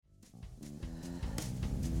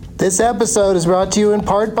This episode is brought to you in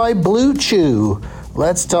part by Blue Chew.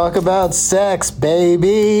 Let's talk about sex,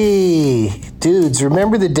 baby. Dudes,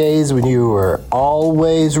 remember the days when you were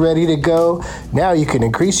always ready to go? Now you can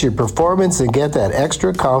increase your performance and get that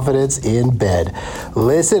extra confidence in bed.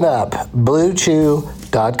 Listen up,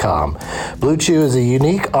 BlueChew.com. Blue Chew is a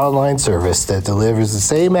unique online service that delivers the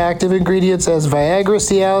same active ingredients as Viagra,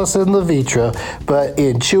 Cialis, and Levitra, but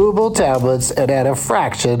in chewable tablets and at a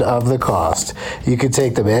fraction of the cost. You can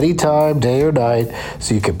take them anytime, day or night,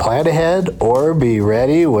 so you can plan ahead or be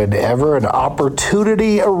ready whenever an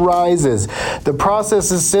opportunity arises. The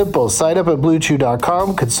process is simple. Sign up at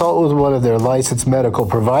BlueChew.com, consult with one of their licensed medical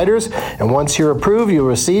providers, and once you're approved, you'll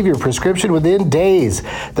receive your prescription within days.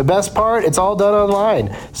 The best part, it's all done online,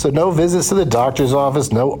 so no visits to the doctor's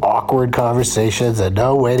office, no awkward conversations, and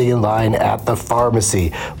no waiting in line at the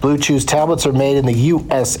pharmacy. Blue Chew's tablets are made in the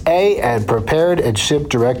USA and prepared and shipped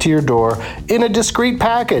direct to your door in a discreet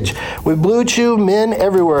package. With Blue Chew, men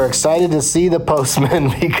everywhere are excited to see the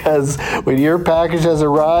postman because when your package has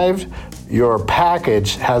arrived, your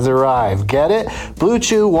package has arrived. Get it? Blue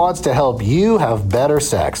Chew wants to help you have better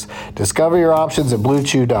sex. Discover your options at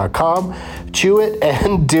BlueChew.com. Chew it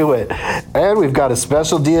and do it. And we've got a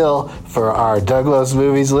special deal for our Douglas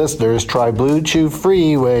Movies listeners. Try Blue Chew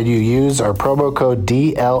free when you use our promo code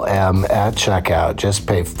DLM at checkout. Just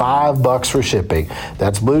pay $5 for shipping.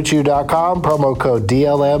 That's BlueChew.com, promo code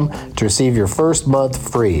DLM to receive your first month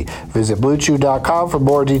free. Visit BlueChew.com for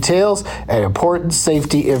more details and important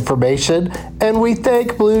safety information. And we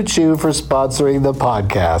thank Blue Chew for sponsoring the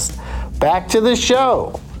podcast. Back to the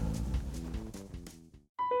show.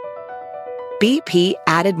 BP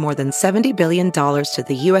added more than $70 billion to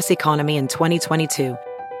the U.S. economy in 2022.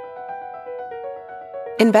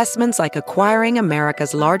 Investments like acquiring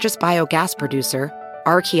America's largest biogas producer,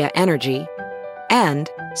 Archaea Energy,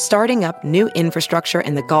 and starting up new infrastructure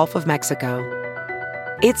in the Gulf of Mexico.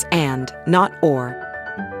 It's and, not or.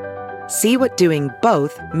 See what doing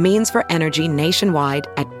both means for energy nationwide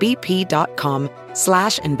at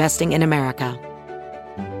bp.com/investing in America.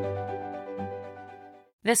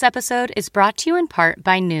 This episode is brought to you in part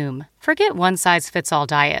by Noom. Forget one-size-fits-all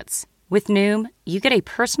diets. With Noom, you get a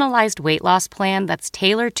personalized weight loss plan that's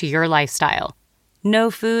tailored to your lifestyle.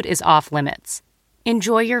 No food is off-limits.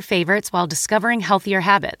 Enjoy your favorites while discovering healthier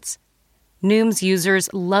habits. Noom's users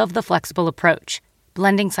love the flexible approach,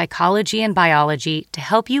 blending psychology and biology to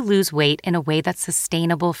help you lose weight in a way that's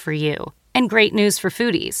sustainable for you. And great news for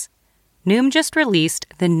foodies. Noom just released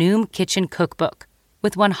the Noom Kitchen Cookbook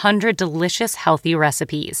with 100 delicious, healthy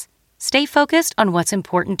recipes. Stay focused on what's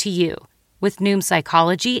important to you with Noom's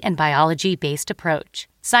psychology and biology-based approach.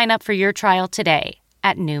 Sign up for your trial today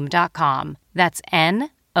at Noom.com. That's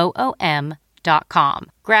NOOM.com.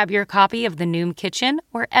 Grab your copy of the Noom Kitchen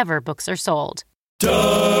wherever books are sold.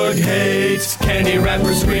 Doug hates candy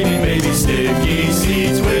wrappers, screaming baby sticky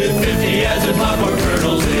seeds with 50 as and popcorn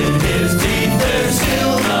kernels in his teeth. There's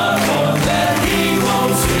still not one that he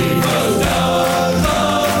won't see, but Doug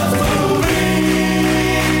loves movies.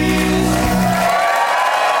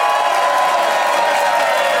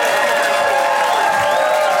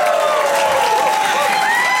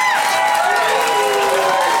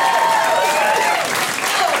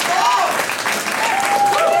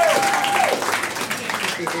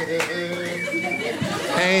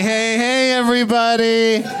 Hey,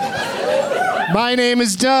 everybody. My name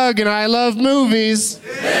is Doug, and I love movies.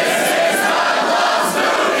 This is I Love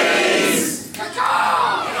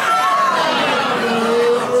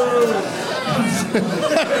Movies.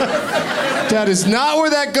 That is not where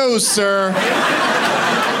that goes, sir.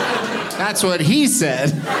 That's what he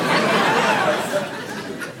said.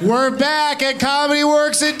 We're back at Comedy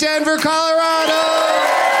Works in Denver, Colorado.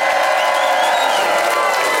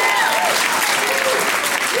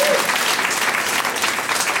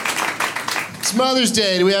 It's Mother's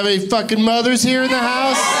Day. Do we have any fucking mothers here in the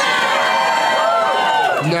house?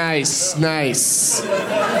 Nice.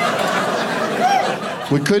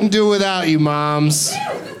 We couldn't do it without you, moms.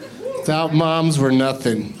 Without moms, we're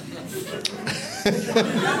nothing.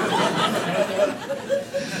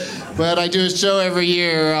 But I do a show every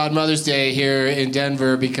year on Mother's Day here in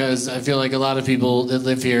Denver because I feel like a lot of people that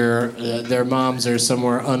live here, their moms are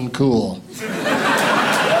somewhere uncool.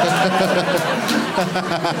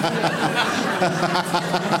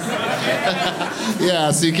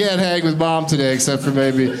 Yeah, so you can't hang with mom today except for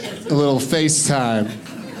maybe a little FaceTime.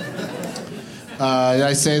 Did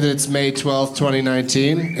I say that it's May 12th,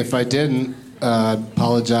 2019? If I didn't,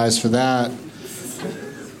 apologize for that.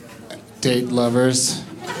 Date lovers.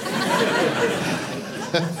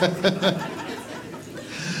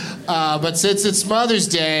 But since it's Mother's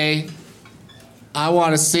Day, I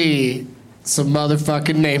want to see some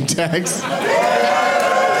motherfucking name tags.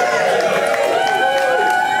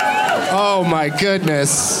 Oh my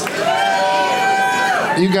goodness.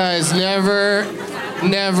 You guys never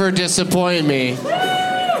disappoint me.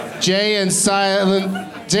 Jason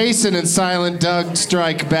and Silent Doug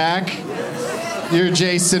strike back. You're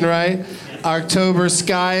Jason, right? October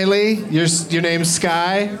Skyley. Your name's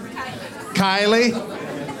Sky? Kylie?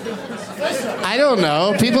 I don't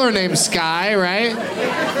know. People are named Sky, right?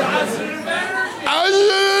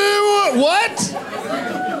 What?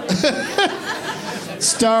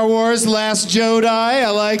 Star Wars Last Jedi. I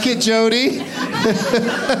like it, Jody.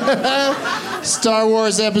 Star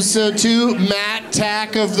Wars Episode 2, Matt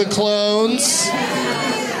Tack of the Clones.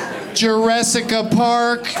 Jurassic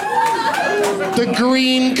Park. The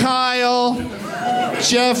Green Kyle.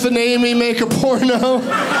 Geoff and Amy make a porno.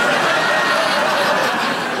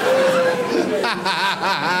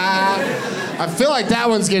 I feel like that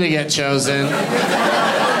one's gonna get chosen.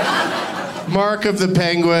 Mark of the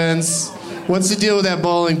Penguins. What's the deal with that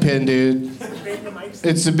bowling pin, dude?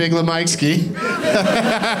 It's the Big Lemikesky.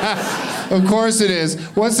 Of course it is.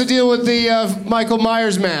 What's the deal with the Michael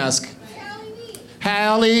Myers mask?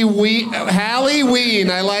 Halloween.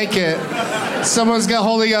 I like it. Someone's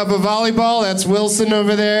holding up a volleyball. That's Wilson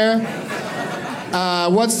over there.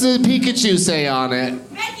 What's the Pikachu say on it?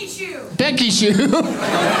 Becky Shoe. Becky Shoe.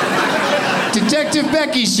 Detective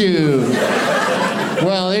Becky Shoe.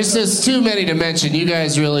 Well, there's just too many to mention. You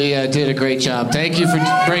guys really did a great job. Thank you for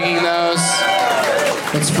bringing those.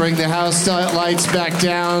 Let's bring the house lights back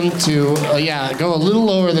down to, go a little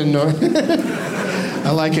lower than normal. I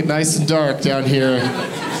like it nice and dark down here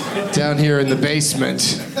in the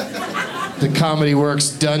basement. The Comedy Works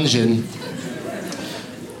dungeon.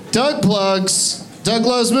 Doug plugs. Doug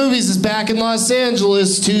Loves Movies is back in Los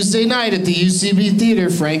Angeles Tuesday night at the UCB Theater,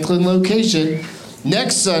 Franklin location.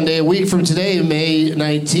 Next Sunday, a week from today, May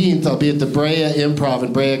 19th, I'll be at the Brea Improv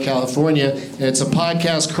in Brea, California. And it's a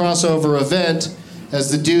podcast crossover event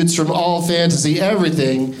as the dudes from All Fantasy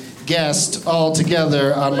Everything guest all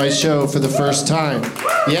together on my show for the first time.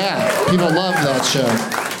 Yeah, people love that show.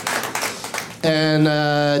 And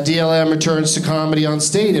DLM returns to Comedy on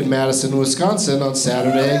State in Madison, Wisconsin on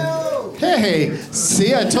Saturday. Hey,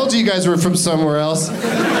 see, I told you guys were from somewhere else.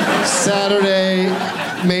 Saturday,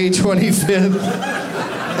 May 25th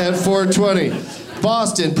at 4:20.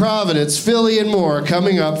 Boston, Providence, Philly, and more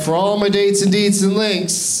coming up. For all my dates and deets and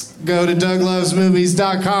links, go to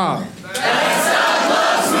DougLovesMovies.com.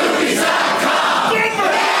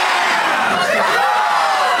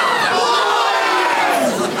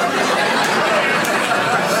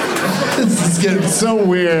 This is getting so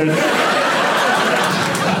weird.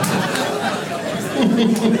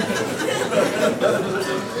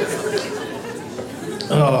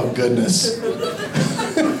 Oh, goodness.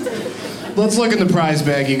 Let's look in the prize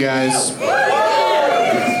bag, you guys.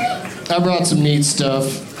 I brought some neat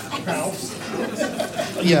stuff.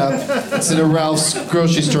 Yeah, it's in a Ralph's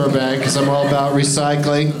grocery store bag because I'm all about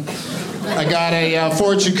recycling. I got a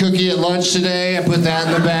fortune cookie at lunch today. I put that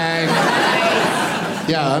in the bag.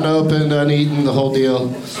 Yeah, unopened, uneaten, the whole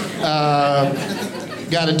deal.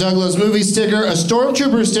 Got a Doug Loves Movie sticker, a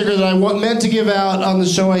Stormtrooper sticker that I meant to give out on the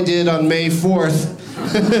show I did on May 4th.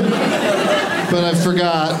 But I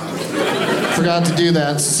forgot to do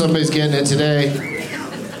that, so somebody's getting it today.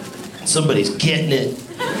 Somebody's getting it.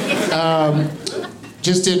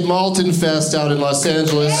 Just did Malton Fest out in Los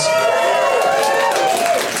Angeles.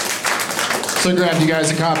 So I grabbed you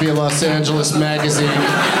guys a copy of Los Angeles Magazine.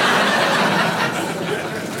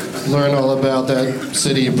 Learn all about that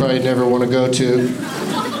city you probably never want to go to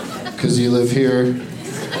because you live here.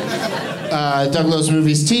 Doug Loves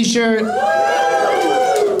Movies t-shirt.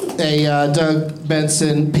 A Doug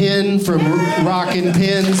Benson pin from Rockin'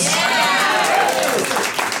 Pins.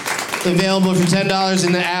 Available for $10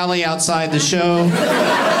 in the alley outside the show.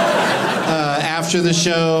 After the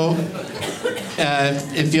show,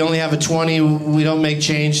 if you only have a 20, we don't make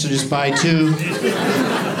change, so just buy two.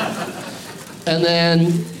 And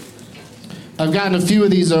then I've gotten a few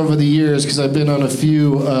of these over the years because I've been on a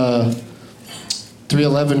few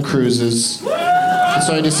 311 cruises.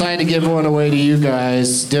 So I decided to give one away to you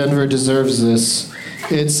guys. Denver deserves this.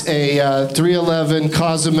 It's a 311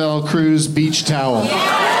 Cozumel Cruise beach towel.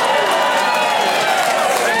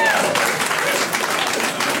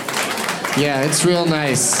 Yeah, it's real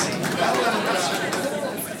nice.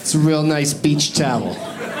 It's a real nice beach towel.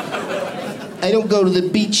 I don't go to the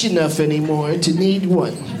beach enough anymore to need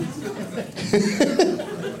one.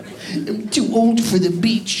 I'm too old for the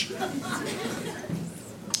beach.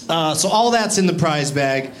 So all that's in the prize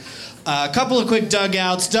bag. A couple of quick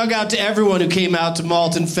dugouts. Dugout to everyone who came out to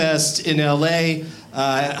Malton Fest in L.A.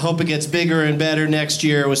 I hope it gets bigger and better next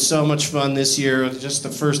year. It was so much fun this year. It was just the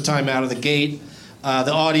first time out of the gate.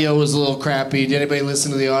 The audio was a little crappy. Did anybody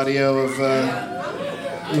listen to the audio of...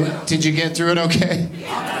 Did you get through it okay?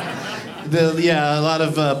 A lot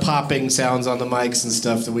of popping sounds on the mics and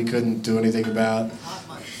stuff that we couldn't do anything about.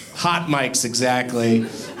 Hot mics, exactly.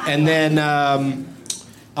 And then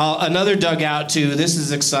another dugout, too. This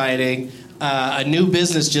is exciting. A new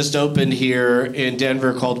business just opened here in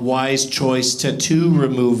Denver called Wise Choice Tattoo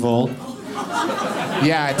Removal.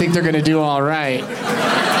 Yeah, I think they're going to do all right.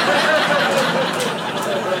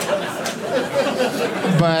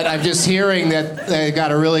 But I'm just hearing that they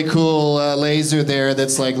got a really cool laser there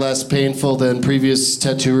that's like less painful than previous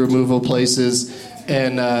tattoo removal places.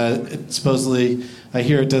 And supposedly, I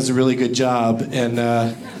hear it does a really good job. And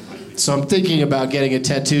so I'm thinking about getting a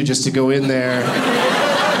tattoo just to go in there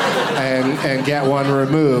and get one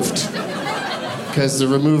removed. Because the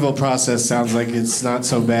removal process sounds like it's not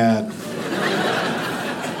so bad.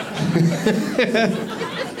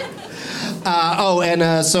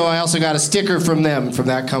 So I also got a sticker from them, from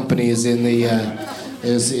that company, is in the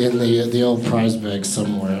old prize bag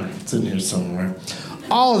somewhere. It's in here somewhere.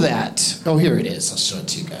 All of that. Oh, here it is. I'll show it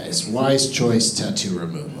to you guys. Wise Choice Tattoo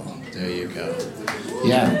Removal. There you go.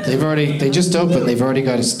 Yeah, they just opened. They've already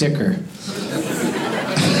got a sticker.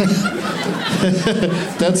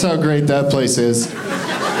 That's how great that place is.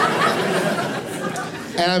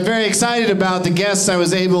 And I'm very excited about the guests I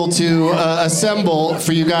was able to assemble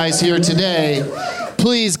for you guys here today.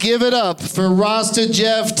 Please give it up for Rasta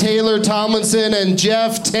Geoff, Taylor Tomlinson, and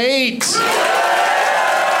Geoff Tate.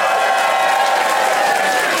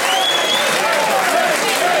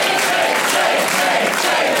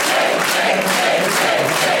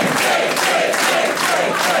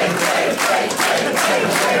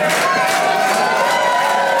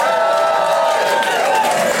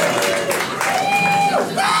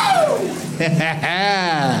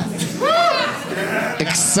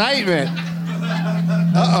 Excitement.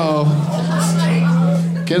 Uh-oh.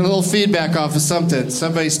 Getting a little feedback off of something.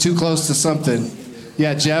 Somebody's too close to something.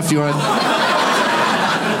 Yeah, Geoff, you want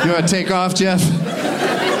to take off, Geoff?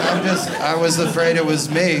 I was afraid it was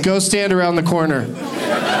me. Go stand around the corner.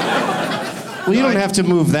 Well, you don't have to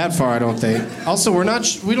move that far, I don't think. Also, we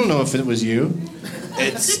don't know if it was you.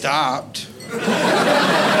 It stopped.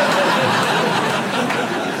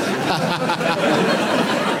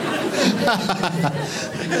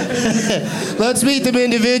 Let's meet them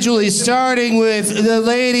individually, starting with the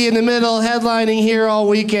lady in the middle headlining here all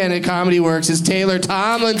weekend at Comedy Works is Taylor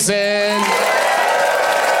Tomlinson.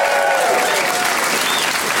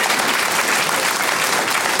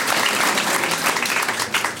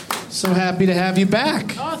 So happy to have you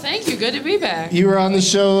back. Oh, thank you. Good to be back. You were on the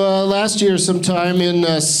show last year sometime in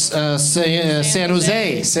San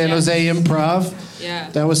Jose Improv. Yeah.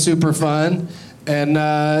 That was super fun. And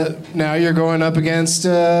now you're going up against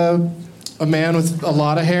a man with a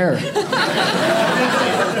lot of hair.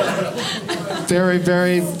 Very,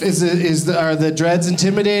 very. Are the dreads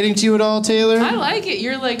intimidating to you at all, Taylor? I like it.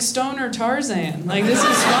 You're like stoner Tarzan. Like, this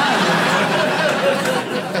is fun.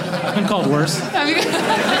 I've been called worse.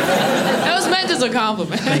 That was meant as a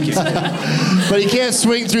compliment. Thank you. But he can't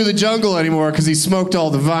swing through the jungle anymore because he smoked all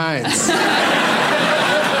the vines.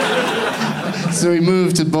 So he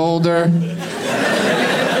moved to Boulder.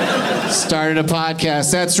 Started a podcast.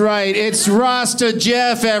 That's right. It's Rasta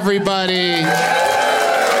Geoff, everybody. What's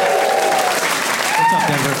up,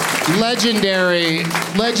 Denver?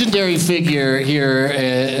 Legendary figure here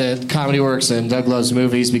at Comedy Works and Doug Loves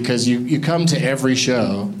Movies because you come to every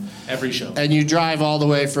show. Every show. And you drive all the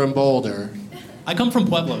way from Boulder. I come from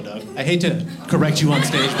Pueblo, Doug. I hate to correct you on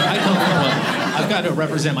stage, but I come from Pueblo. I've got to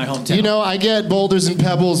represent my hometown. You know, I get boulders and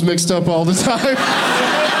pebbles mixed up all the time.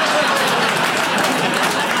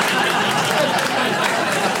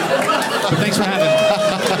 But thanks for having me.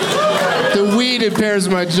 The weed impairs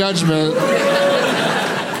my judgment.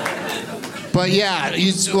 But yeah,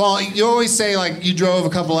 you always say like you drove a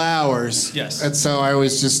couple hours. Yes. And so I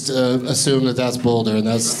always just assume that that's Boulder, and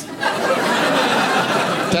that's not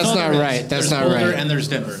right. That's there's not Boulder right. And there's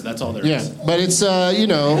Denver. That's all there is. Yeah, but it's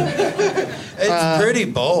It's pretty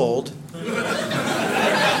bold.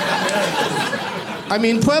 I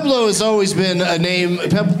mean, Pueblo has always been a name.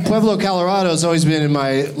 Pueblo, Colorado has always been in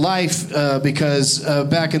my life because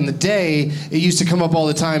back in the day, it used to come up all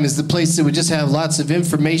the time as the place that would just have lots of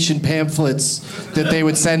information pamphlets that they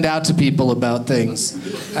would send out to people about things.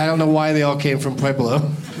 I don't know why they all came from Pueblo.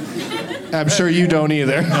 I'm sure you don't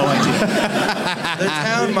either. No idea. The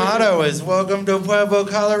town motto is "Welcome to Pueblo,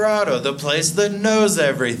 Colorado, the place that knows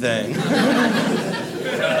everything."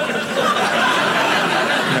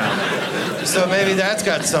 So maybe that's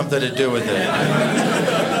got something to do with it.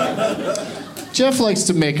 Geoff likes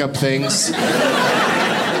to make up things.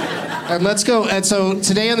 And let's go. And so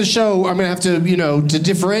today on the show, I'm going to have to, to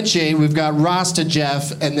differentiate, we've got Rasta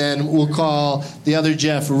Geoff, and then we'll call the other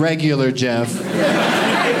Geoff regular Geoff.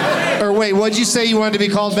 Or wait, what'd you say you wanted to be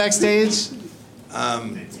called backstage?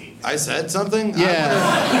 I said something? Yeah.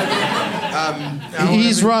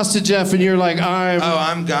 He's Rasta Geoff, and you're like,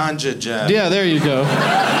 I'm Ganja Geoff. Yeah, there you go.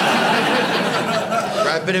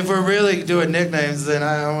 Right, but if we're really doing nicknames, then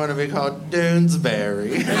I want to be called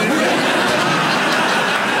Doonesbury.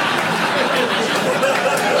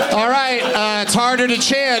 All right, it's harder to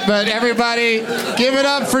chant, but everybody give it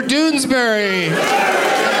up for Doonesbury.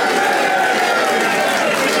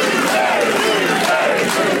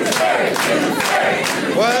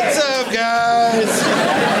 What's up, guys?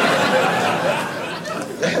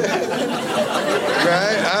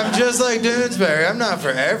 Right? I'm just like Doonesbury. I'm not for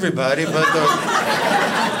everybody, but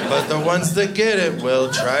the ones that get it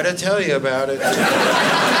will try to tell you about it.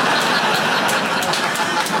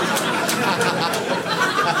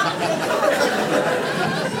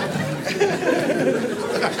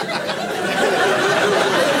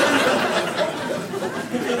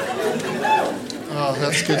 Oh,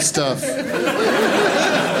 that's good stuff.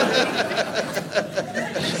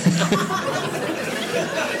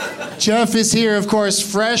 Geoff is here, of course,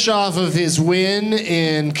 fresh off of his win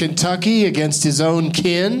in Kentucky against his own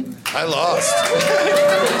kin. I lost.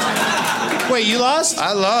 Wait, you lost?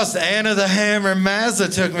 I lost. Anna the Hammer Mazda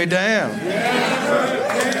took me down.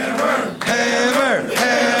 Hammer.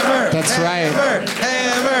 That's right.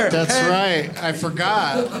 Hammer. That's right. I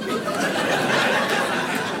forgot.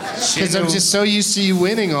 Because I'm just so used to you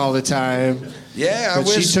winning all the time. Yeah, But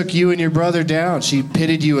she took you and your brother down. She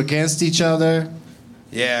pitted you against each other.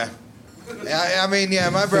 Yeah. I mean, yeah,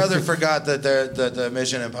 my brother forgot that the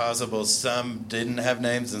Mission Impossible, some didn't have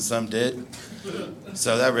names and some did.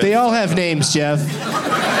 So that really... They all have names, Geoff.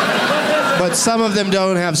 But some of them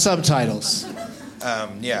don't have subtitles.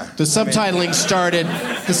 Yeah. The subtitling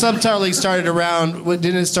started around,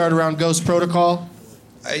 didn't it start around Ghost Protocol?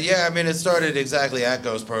 Yeah, I mean, it started exactly at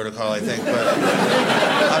Ghost Protocol, I think. But,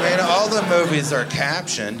 I mean, all the movies are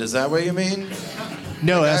captioned. Is that what you mean?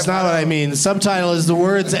 No, that's not what I mean. The subtitle is the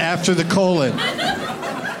words after the colon.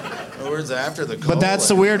 The words after the colon. But that's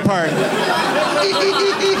the weird part.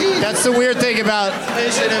 That's the weird thing about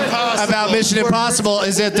Mission Impossible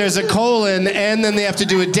is that there's a colon and then they have to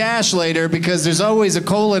do a dash later because there's always a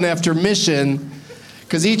colon after mission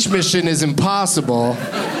because each mission is impossible.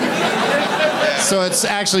 So it's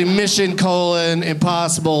actually mission colon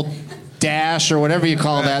impossible dash or whatever you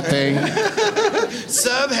call that thing.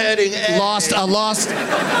 Subheading A.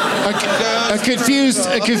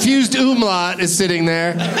 A confused umlaut is sitting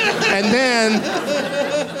there, and then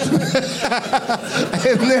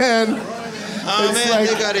oh man, like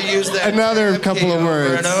they got to use that another couple of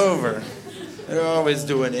words over and over. They're always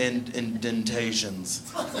doing indentations.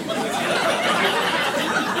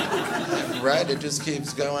 Right? It just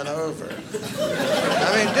keeps going over.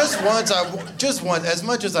 I mean, just once. As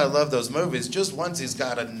much as I love those movies, just once he's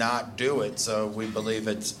got to not do it, so we believe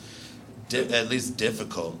it's at least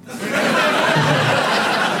difficult.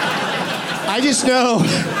 I just know.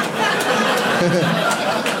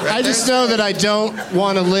 I just know that I don't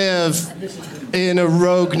want to live in a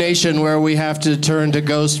rogue nation where we have to turn to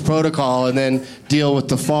Ghost Protocol and then deal with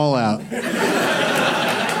the fallout.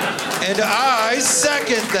 And I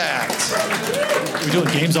second that. We're doing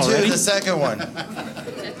games already? To the second one.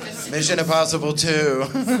 Mission Impossible 2.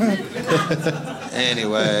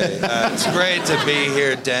 Anyway, it's great to be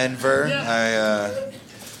here, Denver. I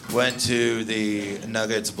went to the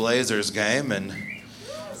Nuggets-Blazers game, and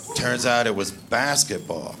turns out it was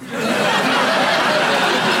basketball.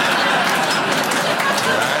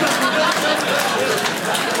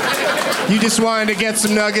 You just wanted to get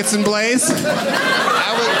some nuggets and blaze?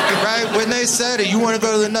 Right, when they said it, you want to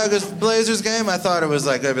go to the Nuggets-Blazers game? I thought it was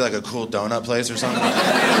like, it'd be like a cool donut place or something.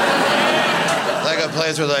 Like a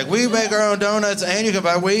place where like, we make our own donuts and you can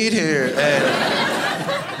buy weed here.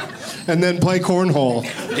 And then play cornhole.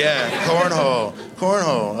 Yeah,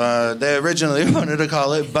 cornhole. They originally wanted to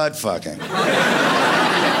call it butt fucking.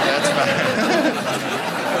 That's fine.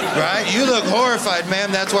 Right? You look horrified,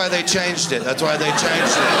 ma'am. That's why they changed it.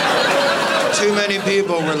 Too many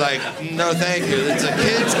people were like, no, thank you. It's a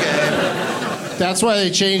kid's game. That's why they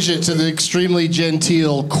changed it to the extremely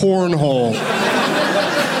genteel cornhole.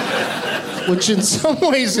 which in some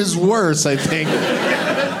ways is worse, I think.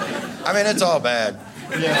 I mean, it's all bad.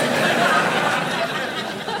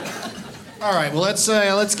 All right, well,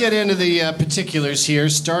 let's get into the particulars here,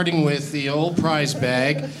 starting with the old prize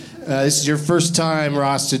bag. This is your first time,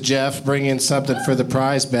 Rasta Geoff, bringing something for the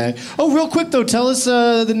prize bag. Oh, real quick, though, tell us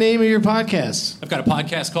the name of your podcast. I've got a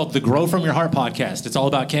podcast called The Grow From Your Heart podcast. It's all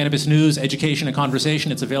about cannabis news, education, and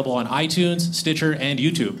conversation. It's available on iTunes, Stitcher, and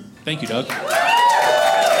YouTube. Thank you, Doug.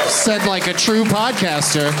 Said like a true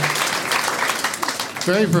podcaster.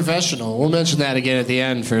 Very professional. We'll mention that again at the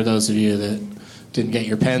end for those of you that didn't get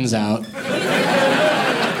your pens out.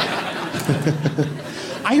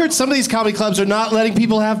 I heard some of these comedy clubs are not letting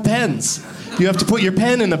people have pens. You have to put your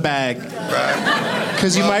pen in a bag. Right.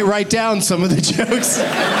 Because you might write down some of the jokes.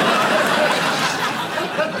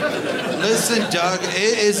 Listen, Doug,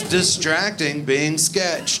 it is distracting being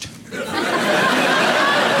sketched.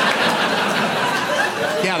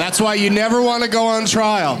 Yeah, that's why you never want to go on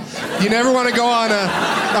trial. You never want to go on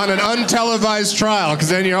an untelevised trial, because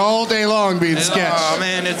then you're all day long being sketched. Oh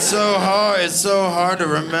man, it's so hard. It's so hard to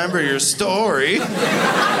remember your story.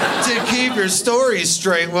 To keep your story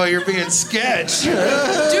straight while you're being sketched. Dude,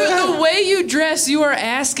 the way you dress, you are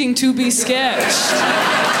asking to be sketched.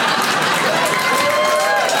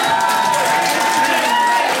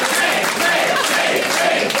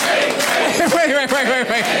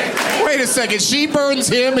 Wait a second. She burns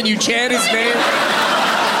him and you chant his name?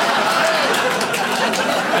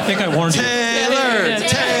 I think I warned you. Taylor.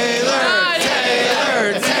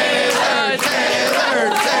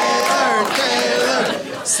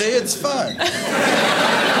 See, it's fun. Right?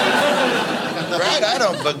 I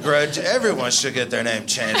don't begrudge. Everyone should get their name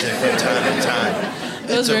chanted from time to time.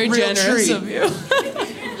 That was very generous of you.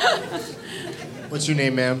 What's your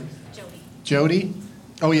name, ma'am? Jody.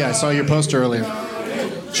 Oh, yeah, I saw your poster earlier.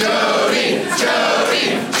 Jody.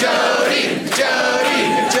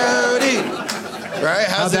 Right?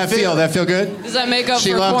 How'd that feel? That feel good? Does that make up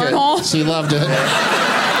She for loved cornhole? it. She loved it.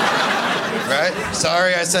 Right?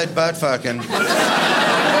 Sorry I said butt fucking.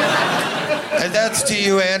 And that's to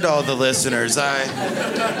you and all the listeners.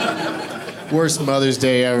 Worst Mother's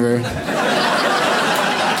Day ever.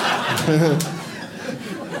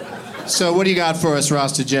 So what do you got for us,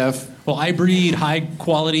 Rasta Geoff? Well, I breed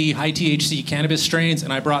high-quality, high-THC cannabis strains,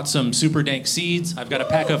 and I brought some super dank seeds. I've got a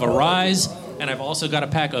pack of Arise, and I've also got a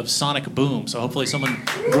pack of Sonic Boom. So hopefully someone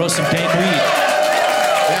grows some dank weed.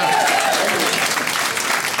 Yeah.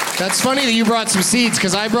 That's funny that you brought some seeds,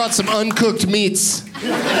 because I brought some uncooked meats.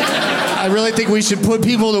 I really think we should put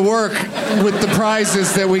people to work with the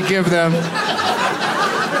prizes that we give them.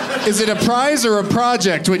 Is it a prize or a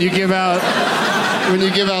project when you give out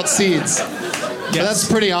seeds? Yes. Well,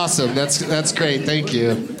 that's pretty awesome. That's great. Thank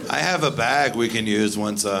you. I have a bag we can use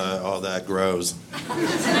once all that grows.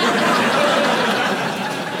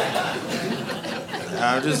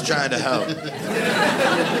 I'm just trying to help.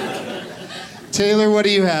 Taylor, what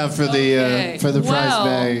do you have for the prize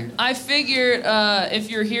bag? I figured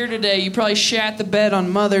if you're here today, you probably shat the bed on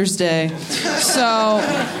Mother's Day. So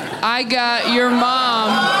I got your mom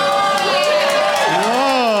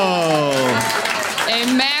a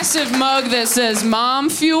massive mug that says Mom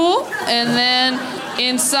Fuel, and then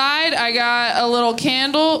inside I got a little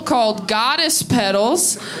candle called Goddess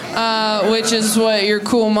Petals, which is what your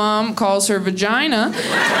cool mom calls her vagina,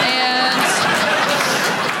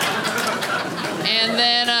 and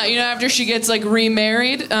then after she gets like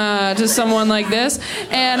remarried to someone like this,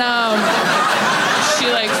 and she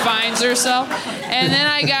like finds herself, and then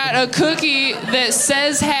I got a cookie that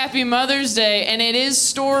says Happy Mother's Day, and it is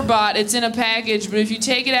store-bought. It's in a package, but if you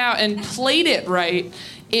take it out and plate it right,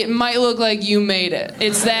 it might look like you made it.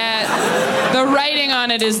 It's that the writing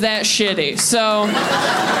on it is that shitty. So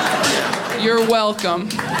you're welcome.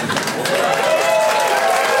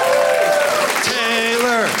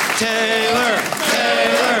 Taylor.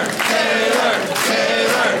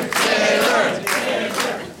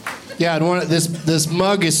 Yeah, and this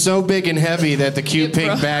mug is so big and heavy that the cute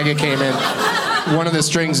pink bag it came in, one of the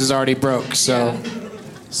strings is already broke. So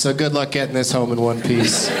good luck getting this home in one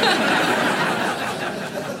piece.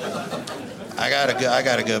 I got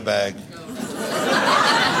a good bag.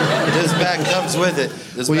 This bag comes with it.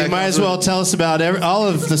 You might as well tell us about all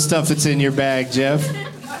of the stuff that's in your bag, Geoff.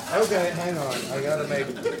 Okay, hang on. I gotta make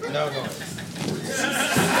no noise.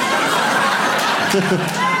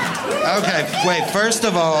 Okay, wait. First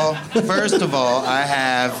of all, I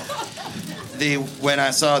have when I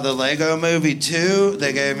saw the Lego Movie 2,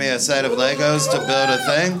 they gave me a set of Legos to build a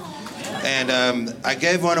thing. And I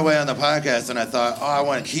gave one away on the podcast, and I thought, I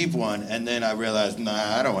want to keep one. And then I realized,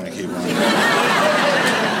 nah, I don't want to keep one.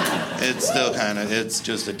 It's still it's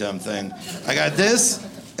just a dumb thing. I got this.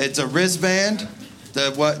 It's a wristband.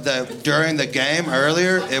 During the game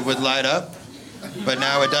earlier, it would light up. But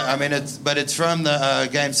now it does. I mean, it's from the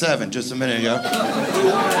Game 7, just a minute ago.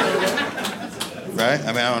 Right? I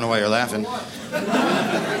mean, I don't know why you're laughing.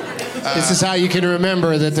 This is how you can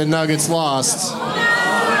remember that the Nuggets lost. No.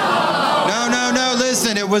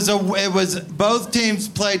 Listen, it was both teams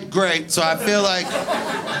played great, so I feel like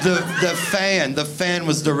the fan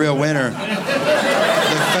was the real winner.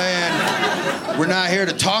 The fan. We're not here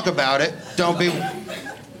to talk about it.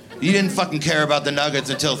 You didn't fucking care about the Nuggets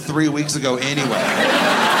until 3 weeks ago anyway.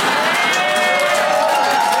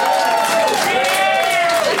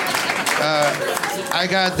 I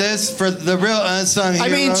got this for the real unsung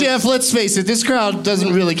heroes. I mean, Geoff, let's face it, this crowd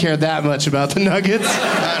doesn't really care that much about the Nuggets.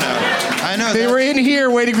 I know. They were in here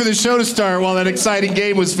waiting for the show to start while that exciting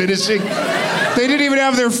game was finishing. They didn't even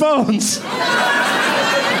have their phones.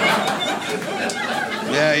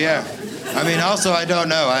 Yeah. I mean, also, I don't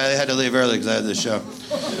know. I had to leave early because I had this show.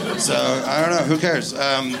 So, I don't know. Who cares?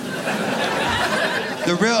 The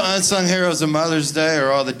real unsung heroes of Mother's Day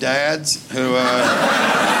are all the dads who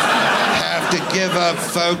have to give up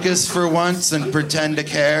focus for once and pretend to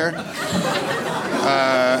care.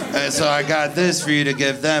 And so I got this for you to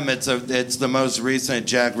give them. It's the most recent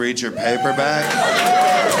Jack Reacher paperback.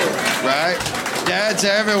 Right? Dads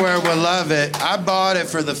everywhere will love it. I bought it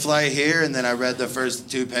for the flight here, and then I read the first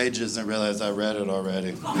 2 pages and realized I read it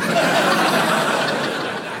already.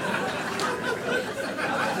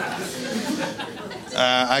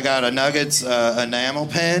 I got a Nuggets enamel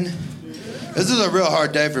pen. This is a real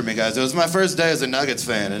hard day for me, guys. It was my first day as a Nuggets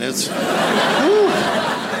fan, and it's...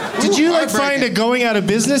 Did you find a going out of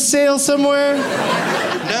business sale somewhere?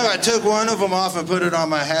 No, I took one of them off and put it on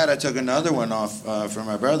my hat. I took another one off for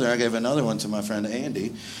my brother. I gave another one to my friend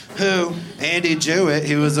Andy, Andy Jewett,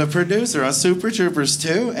 he was a producer on Super Troopers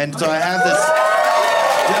 2. And so I have this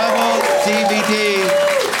double DVD,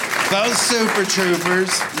 both Super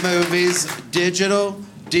Troopers movies, digital,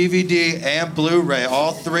 DVD, and Blu-ray.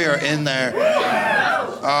 All 3 are in there.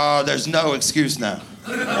 Oh, there's no excuse now.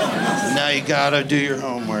 Now you gotta do your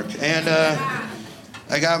homework. And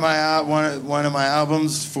I got one of my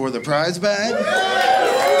albums for the prize bag,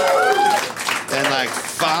 and like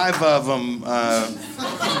 5 of them left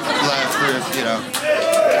for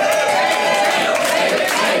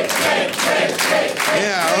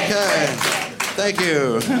Yeah, okay. Thank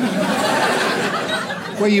you.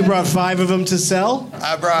 Well, you brought 5 of them to sell?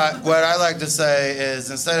 I brought, what I like to say is,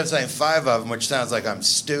 instead of saying 5 of them, which sounds like I'm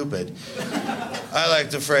stupid, I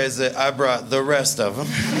like to phrase it, I brought the rest of them.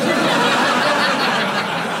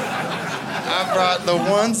 I brought the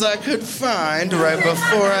ones I could find right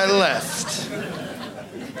before I left.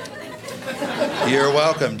 You're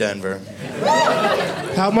welcome, Denver.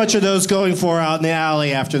 How much are those going for out in the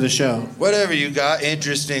alley after the show? Whatever you got,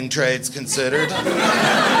 interesting trades considered.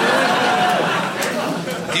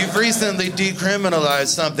 You've recently decriminalized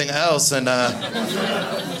something else, and if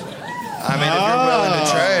you're willing to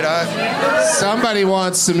trade, Somebody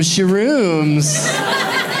wants some shrooms.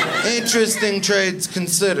 Interesting trades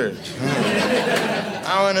considered.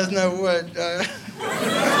 I want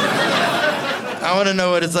to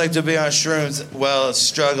know what it's like to be on shrooms while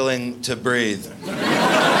struggling to breathe.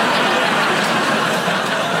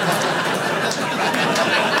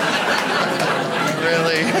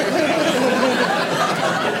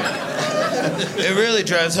 It really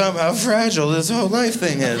drives home how fragile this whole life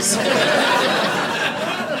thing is.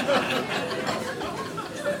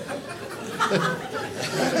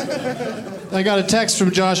 I got a text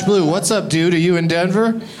from Josh Blue. What's up, dude? Are you in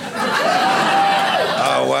Denver?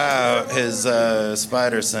 Oh, wow. His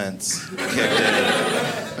spider sense kicked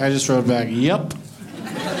in. I just wrote back, yep.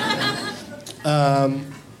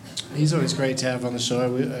 He's always great to have on the show.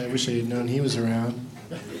 I wish I had known he was around.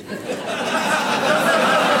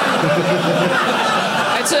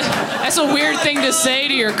 That's a weird thing to say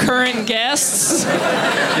to your current guests.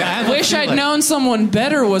 Yeah, I wish I'd known someone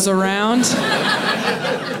better was around.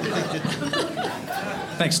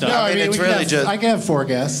 Thanks, Doc. No, I mean, it's really just... I can have 4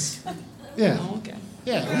 guests. Yeah. Oh, okay.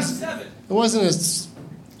 Yeah. It wasn't as...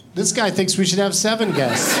 This guy thinks we should have 7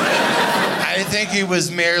 guests. I think he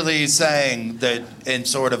was merely saying that in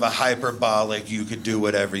sort of a hyperbolic, you could do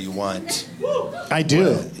whatever you want. I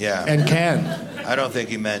do. Yeah. And can. I don't think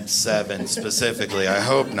he meant 7 specifically. I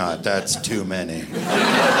hope not. That's too many.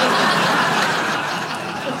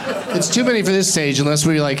 It's too many for this stage unless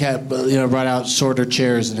we had brought out shorter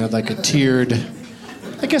chairs and had a tiered...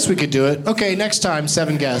 I guess we could do it. Okay, next time,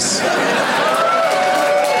 7 guests.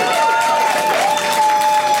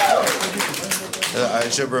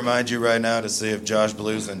 should remind you right now to see if Josh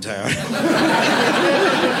Blue's in town.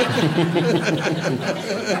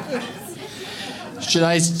 Should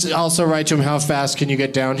I also write to him, how fast can you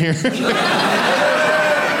get down here?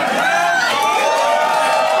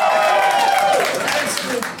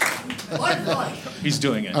 He's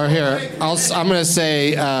doing it. Or here, I'm going to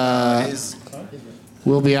say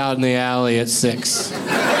we'll be out in the alley at 6.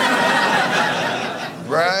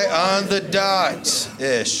 Right on the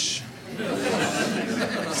dot-ish.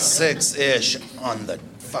 6-ish on the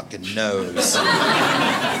fucking nose.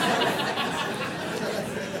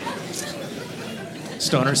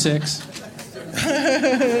 Stoner 6.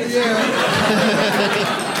 Yeah.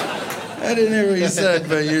 I didn't hear what you said,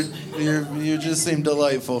 but you just seem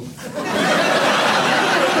delightful.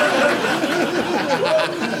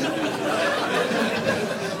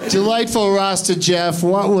 Delightful Rasta Geoff,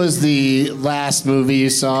 what was the last movie you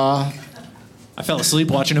saw? I fell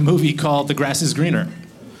asleep watching a movie called The Grass is Greener.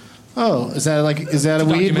 Oh, is that a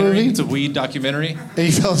weed movie? It's a weed documentary. And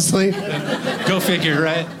you fell asleep? Go figure,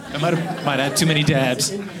 right? I might have too many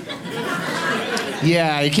dabs.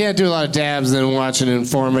 Yeah, you can't do a lot of dabs and then watch an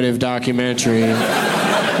informative documentary.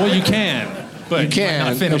 Well, you can, but you can. Might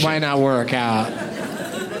not finish it might not work out.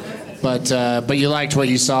 But you liked what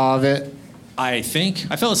you saw of it? I think.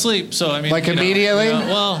 I fell asleep, so I mean... Like immediately?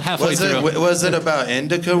 Well, halfway through. Was it about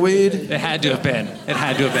indica weed? It had to have been.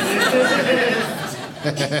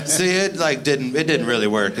 See, it didn't really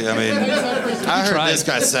work. I mean, I heard this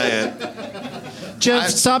guy say it. Geoff,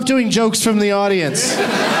 stop doing jokes from the audience.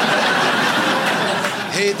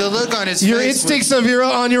 Hey, the look on his face. Your instincts on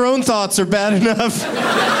your own thoughts are bad enough.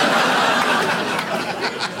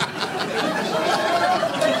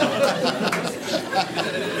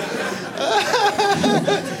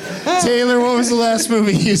 Taylor, what was the last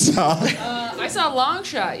movie you saw? I saw Long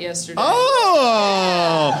Shot yesterday.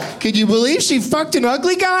 Oh! Could you believe she fucked an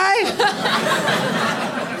ugly guy?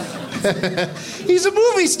 He's a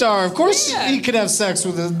movie star. Of course he could have sex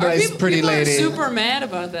with a nice, pretty lady. People are super mad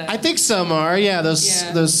about that. I think some are. Yeah,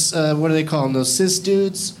 those what do they call them? Those cis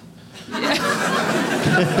dudes?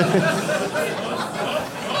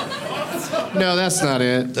 No, that's not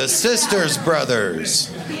it. The Sisters Brothers.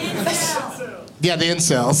 Yeah, the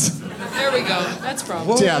incels. There we go. That's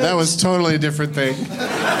probably. Yeah, that was totally a different thing.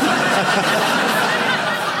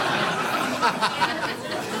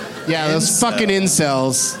 Yeah, those fucking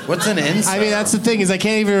incels. What's an incel? I mean, that's the thing, is I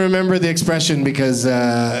can't even remember the expression because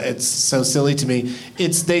it's so silly to me.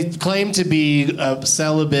 They claim to be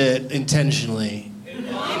celibate intentionally.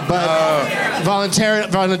 But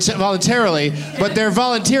voluntarily, but they're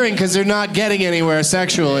volunteering because they're not getting anywhere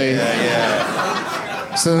sexually.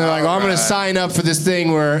 Yeah. So they're like, I'm going to sign up for this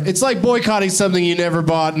thing where it's like boycotting something you never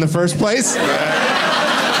bought in the first place.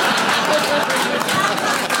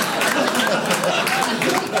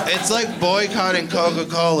 It's like boycotting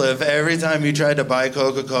Coca-Cola. If every time you tried to buy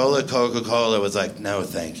Coca-Cola, Coca-Cola was like, no,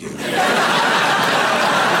 thank you.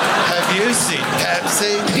 Have you seen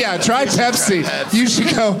Pepsi? Yeah, try Pepsi. You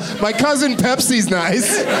should go, my cousin Pepsi's nice.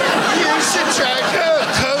 You should try Coke.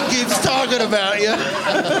 Coke keeps talking about you.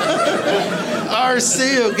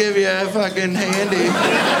 RC will give you a fucking handy.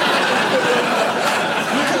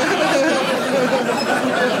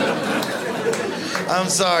 I'm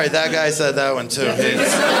sorry, that guy said that one too.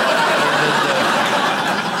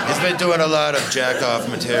 He's been doing a lot of jack-off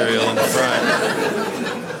material in the front.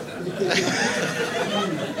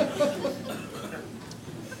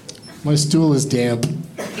 My stool is damp.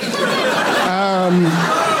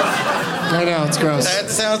 I know, it's gross. That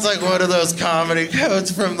sounds like one of those comedy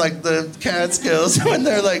codes from like the Catskills when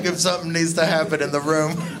they're like, if something needs to happen in the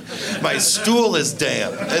room, my stool is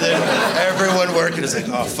damp. And then everyone working is like,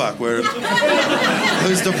 oh fuck,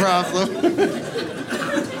 who's the problem?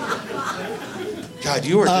 God,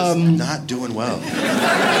 you are just not doing well.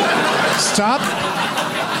 Stop.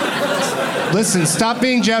 Listen, stop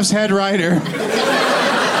being Geoff's head writer.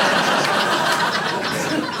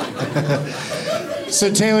 So,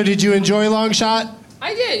 Taylor, did you enjoy Long Shot?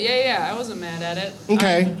 I did, yeah. I wasn't mad at it.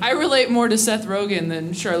 Okay. I relate more to Seth Rogen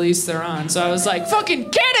than Charlize Theron, so I was like, fucking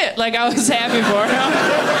get it! Like, I was happy for him.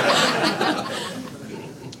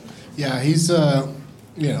 Yeah, he's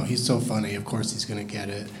so funny. Of course he's going to get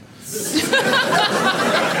it.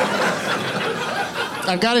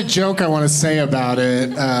 I've got a joke I want to say about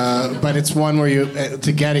it, but it's one where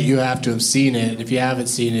to get it, you have to have seen it. If you haven't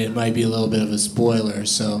seen it, it might be a little bit of a spoiler.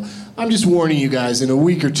 So I'm just warning you guys, in a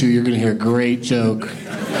week or two, you're going to hear a great joke.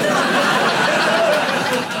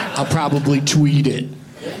 I'll probably tweet it.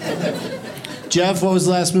 Geoff, what was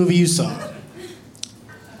the last movie you saw?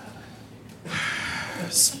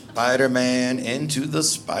 Spider-Man Into the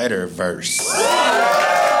Spider-Verse.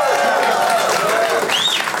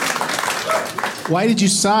 Why did you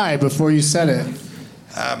sigh before you said it?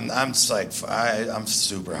 I'm just like, I'm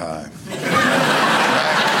super high.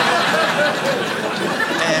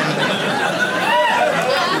 And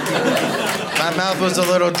my mouth was a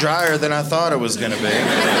little drier than I thought it was going to be.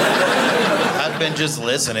 I'd been just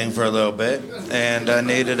listening for a little bit, and I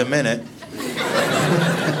needed a minute.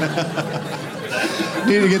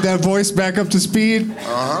 Need to get that voice back up to speed?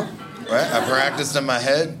 Uh-huh. Right? I practiced in my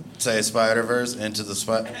head, say Spider-Verse, into the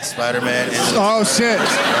Spider-Man. Oh, shit.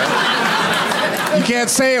 Right? You can't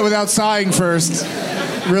say it without sighing first.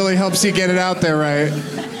 Really helps you get it out there right.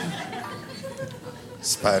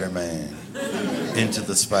 Spider-Man, into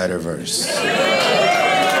the Spider-Verse.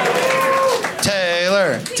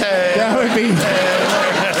 Taylor. That would be...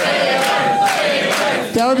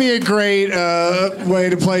 That would be a great way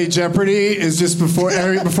to play Jeopardy, is just before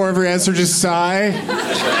every answer, just sigh.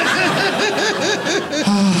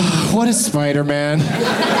 What is Spider-Man?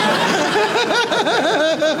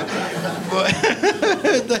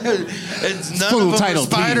 It's none of them are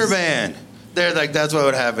Spider-Man. They're like, that's what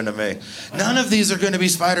would happen to me. None of these are going to be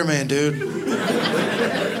Spider-Man, dude.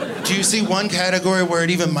 Do you see one category where it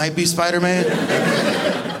even might be Spider-Man?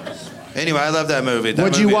 Anyway, I love that movie.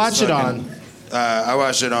 What'd you watch it on? I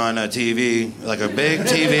watched it on a TV, like a big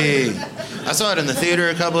TV. I saw it in the theater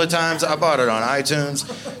a couple of times. I bought it on iTunes.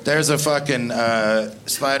 There's a fucking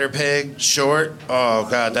Spider-Pig short. Oh,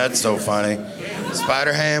 God, that's so funny.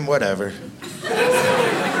 Spider-Ham, whatever.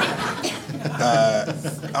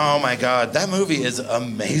 Oh, my God. That movie is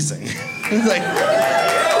amazing. It's like,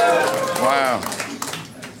 wow.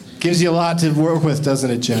 Gives you a lot to work with, doesn't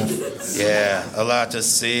it, Geoff? Yeah, a lot to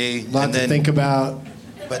see. A lot to think about.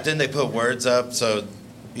 But then they put words up, so,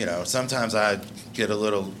 sometimes I get a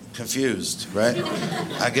little confused, right?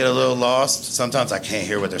 I get a little lost. Sometimes I can't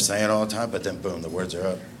hear what they're saying all the time, but then, boom, the words are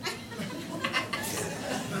up.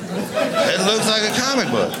 It looks like a comic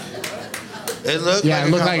book. It looked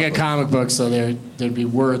like a comic book, so there'd be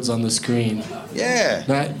words on the screen. Yeah.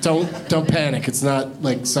 Don't panic. It's not,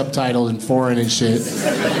 like, subtitled in foreign and shit.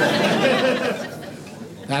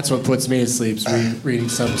 That's what puts me to sleep, is reading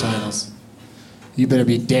subtitles. You better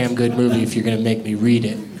be a damn good movie if you're going to make me read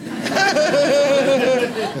it.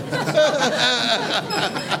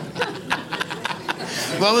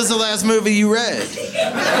 What was the last movie you read?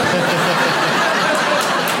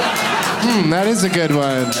 That is a good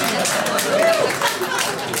one.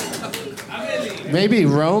 Maybe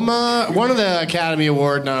Roma. One of the Academy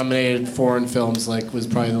Award nominated foreign films was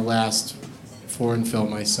probably the last foreign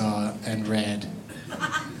film I saw and read.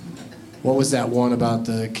 What was that one about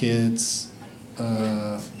the kids?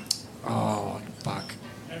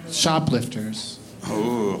 Shoplifters.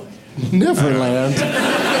 Ooh. Neverland.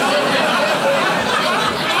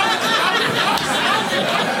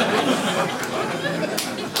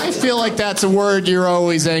 I feel like that's a word you're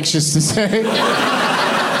always anxious to say.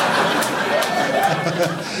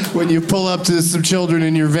 When you pull up to some children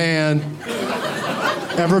in your van.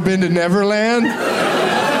 Ever been to Neverland?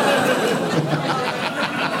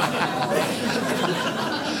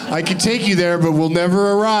 I could take you there, but we'll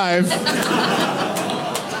never arrive.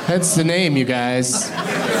 That's the name, you guys.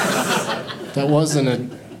 That wasn't a...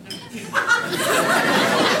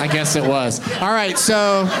 I guess it was. All right,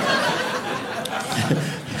 so...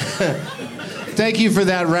 Thank you for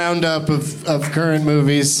that roundup of current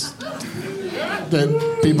movies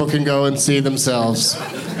that people can go and see themselves.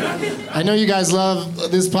 I know you guys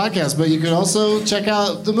love this podcast, but you can also check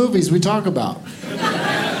out the movies we talk about.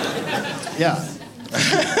 Yeah.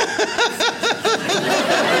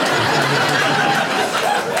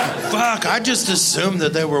 Fuck, I just assumed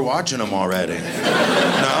that they were watching them already.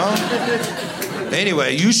 No?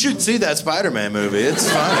 Anyway, you should see that Spider-Man movie. It's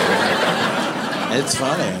funny. It's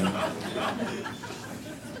funny.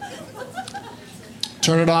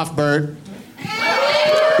 Turn it off, Bert.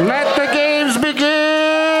 Let the games begin!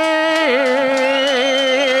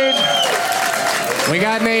 We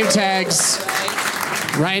got name tags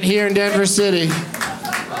right here in Denver City.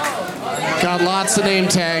 Got lots of name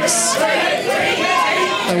tags.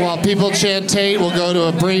 And while people chant Tate, we'll go to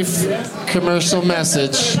a brief commercial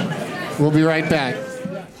message. We'll be right back.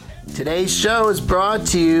 Today's show is brought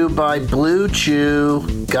to you by Blue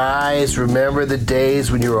Chew. Guys, remember the days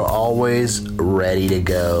when you were always ready to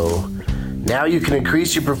go. Now you can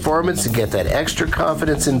increase your performance and get that extra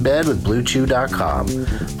confidence in bed with BlueChew.com.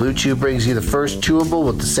 Blue Chew brings you the first chewable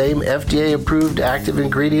with the same FDA-approved active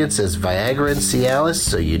ingredients as Viagra and Cialis,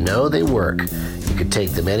 so you know they work. You can take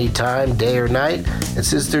them anytime, day or night, and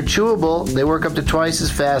since they're chewable, they work up to twice as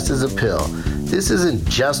fast as a pill. This isn't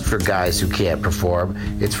just for guys who can't perform,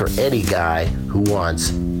 it's for any guy who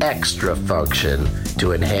wants extra function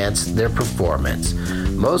to enhance their performance.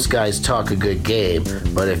 Most guys talk a good game,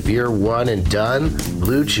 but if you're one and done,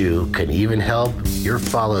 Blue Chew can even help your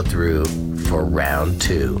follow-through for round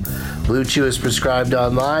 2. Blue Chew is prescribed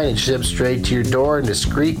online and shipped straight to your door in a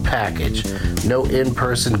discreet package. No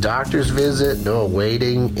in-person doctor's visit, no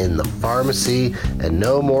waiting in the pharmacy, and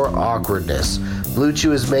no more awkwardness. Blue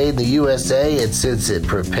Chew is made in the USA, and since it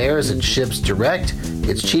prepares and ships direct,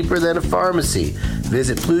 it's cheaper than a pharmacy.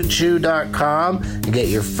 Visit BlueChew.com and get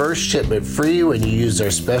your first shipment free when you use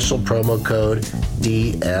our special promo code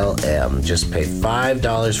DLM. Just pay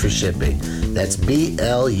 $5 for shipping. That's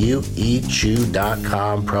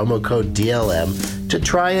BLUEChew.com, promo code DLM, to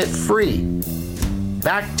try it free.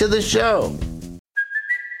 Back to the show.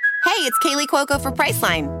 Hey, it's Kaylee Cuoco for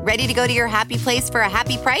Priceline. Ready to go to your happy place for a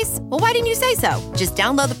happy price? Well, why didn't you say so? Just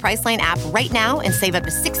download the Priceline app right now and save up to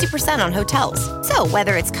 60% on hotels. So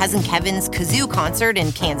whether it's Cousin Kevin's Kazoo Concert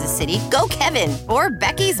in Kansas City, go Kevin, or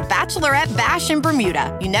Becky's Bachelorette Bash in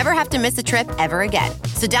Bermuda, you never have to miss a trip ever again.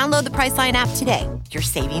 So download the Priceline app today. Your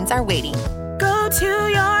savings are waiting. Go to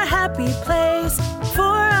your happy place for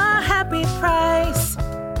a happy price.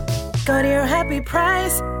 Go to your happy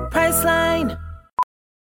price, Priceline.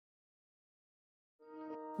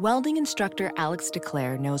 Welding instructor Alex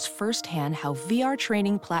DeClaire knows firsthand how VR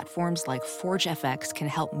training platforms like ForgeFX can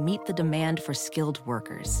help meet the demand for skilled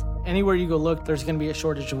workers. Anywhere you go look, there's going to be a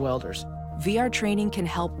shortage of welders. VR training can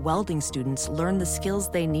help welding students learn the skills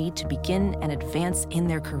they need to begin and advance in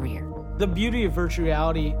their career. The beauty of virtual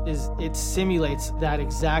reality is it simulates that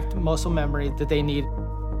exact muscle memory that they need.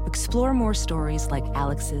 Explore more stories like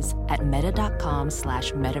Alex's at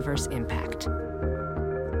meta.com/metaverseimpact.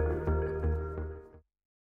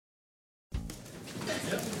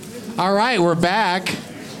 All right, we're back.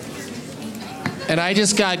 And I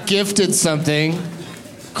just got gifted something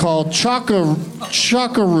called Chocorooms.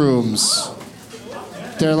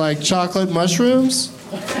 They're like chocolate mushrooms?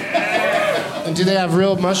 And do they have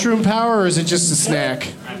real mushroom power, or is it just a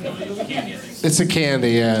snack? It's a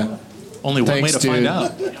candy, yeah. Only one way to find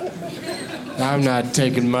out. I'm not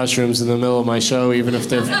taking mushrooms in the middle of my show, even if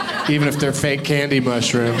they're fake candy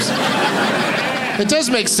mushrooms. It does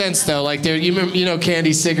make sense though, like they're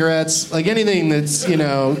candy cigarettes, like anything that's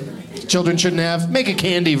children shouldn't have. Make a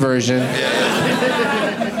candy version.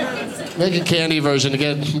 Make a candy version to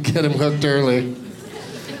get them hooked early.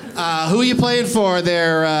 Who are you playing for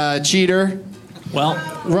there, cheater? Well,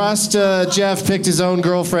 Rasta Geoff picked his own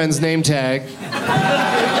girlfriend's name tag.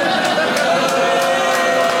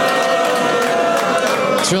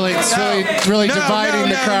 It's really dividing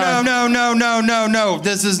the crowd. No.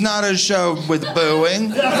 This is not a show with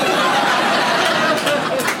booing.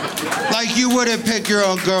 Like, you wouldn't pick your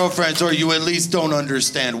own girlfriends, or you at least don't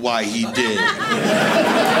understand why he did.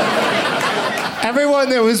 Everyone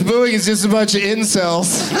that was booing is just a bunch of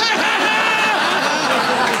incels.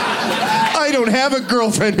 I don't have a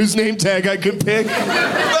girlfriend whose name tag I could pick.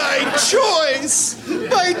 My choice,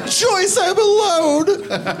 I'm alone.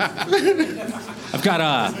 I've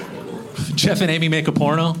got Geoff and Amy make a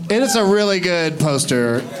porno. It is a really good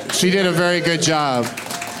poster. She did a very good job.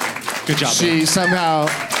 Good job. She somehow,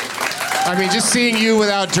 just seeing you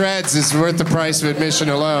without dreads is worth the price of admission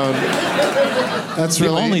alone. That's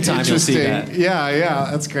really the only time you'll see that. Yeah,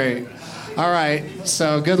 that's great. All right,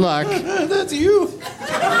 so good luck. That's you.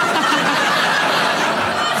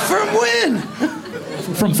 From when?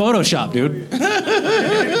 From Photoshop, dude.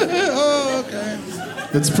 Oh, okay.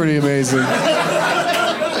 That's pretty amazing.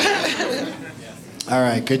 All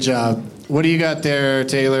right, good job. What do you got there,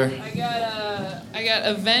 Taylor? I got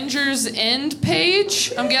Avengers End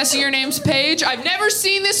Page. I'm guessing your name's Paige. I've never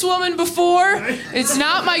seen this woman before. It's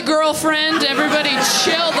not my girlfriend. Everybody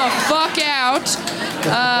chill the fuck out.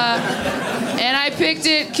 And I picked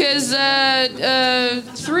it because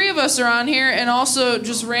 3 of us are on here, and also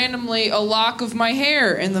just randomly a lock of my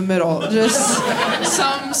hair in the middle. Just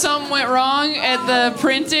some went wrong at the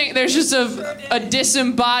printing. There's just a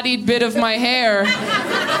disembodied bit of my hair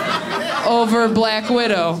over Black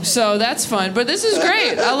Widow. So that's fun. But this is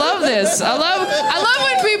great. I love this. I love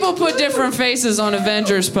when people put different faces on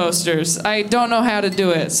Avengers posters. I don't know how to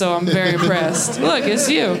do it, so I'm very impressed. Look, it's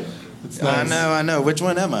you. Nice. I know. Which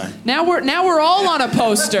one am I? Now we're all on a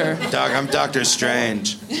poster. Doc, I'm Doctor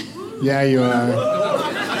Strange. Yeah, you are.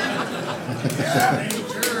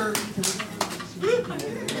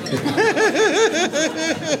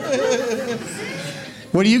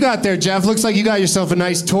 What do you got there, Geoff? Looks like you got yourself a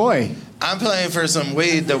nice toy. I'm playing for some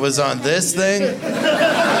weed that was on this thing.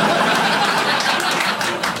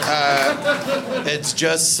 It's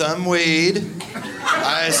just some weed.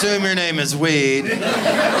 I assume your name is Weed.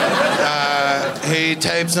 he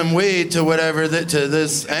taped some weed to whatever to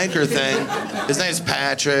this anchor thing. His name's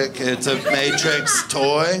Patrick. It's a Matrix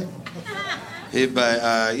toy.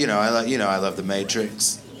 I love the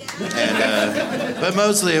Matrix. And but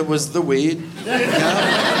mostly it was the weed. You know?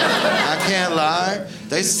 I can't lie.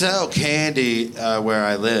 They sell candy where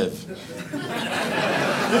I live.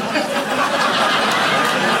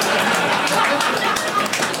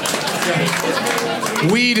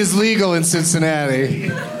 Weed is legal in Cincinnati.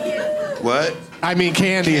 What? I mean,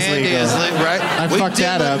 candy is legal. Right? I fucked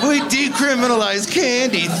that up. We decriminalized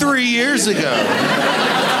candy 3 years ago.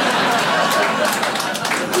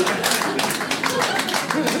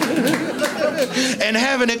 And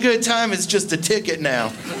having a good time is just a ticket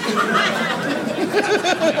now.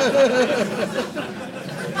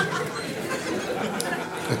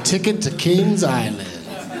 A ticket to Kings Island.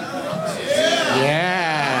 Yeah.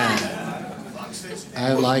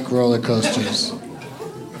 I like roller coasters.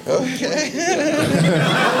 Okay.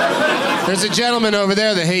 There's a gentleman over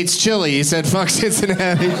there that hates chili. He said, fuck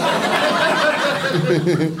Cincinnati.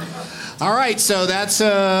 All right, so that's,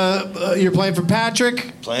 you're playing for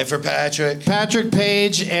Patrick? Playing for Patrick. Patrick,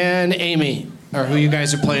 Paige, and Amy are who you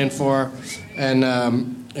guys are playing for. And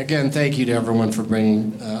again, thank you to everyone for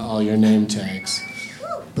bringing all your name tags.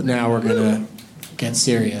 But now we're going to get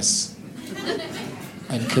serious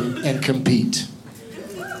and compete.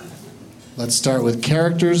 Let's start with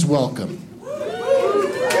characters welcome.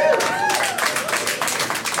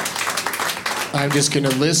 I'm just going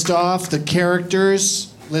to list off the characters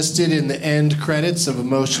listed in the end credits of a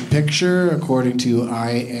motion picture according to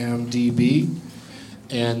IMDb.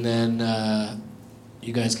 And then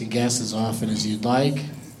you guys can guess as often as you'd like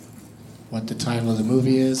what the title of the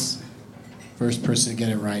movie is. First person to get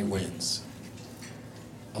it right wins.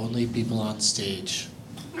 Only people on stage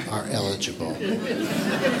are eligible.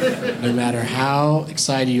 No matter how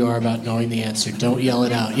excited you are about knowing the answer, don't yell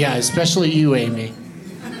it out. Yeah, especially you, Amy.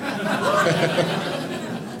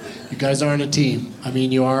 You guys aren't a team. I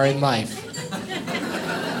mean, you are in life,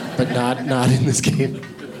 but not in this game.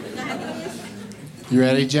 You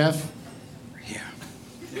ready, Geoff? Yeah.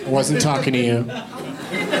 I wasn't talking to you.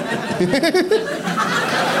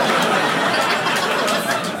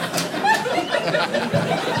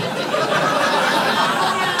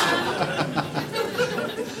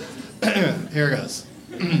 Here goes.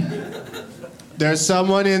 There's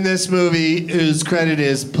someone in this movie whose credit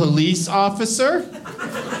is police officer.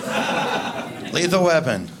 Lethal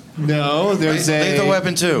Weapon. No, there's a... Lethal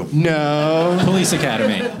Weapon 2. No. Police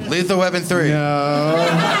Academy. Lethal Weapon 3. No.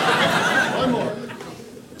 One more.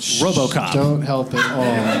 RoboCop. Don't help at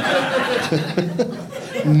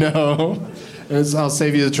all. No. I'll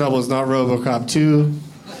save you the trouble. It's not RoboCop 2.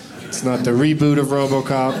 It's not the reboot of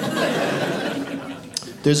RoboCop.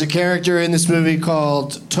 There's a character in this movie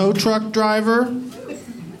called Tow Truck Driver.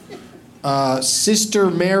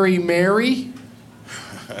 Sister Mary Mary.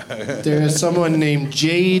 There's someone named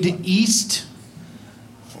Jade East.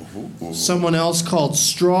 Someone else called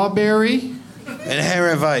Strawberry.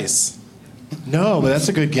 Inherent Vice. No, but that's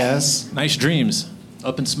a good guess. Nice Dreams.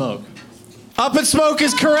 Up in Smoke. Up in Smoke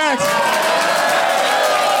is correct.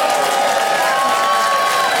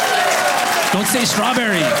 Don't say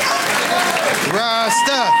Strawberry.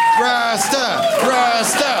 Rasta, Rasta,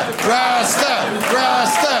 Rasta, Rasta,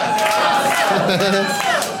 Rasta.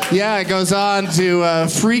 Yeah, it goes on to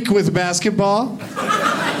Freak with Basketball.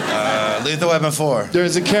 Lethal Weapon 4.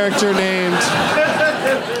 There's a character named...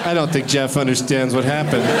 I don't think Geoff understands what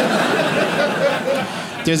happened.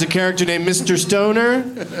 There's a character named Mr. Stoner,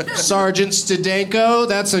 Sergeant Stadenko.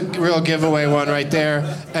 That's a real giveaway one right there.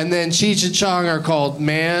 And then Cheech and Chong are called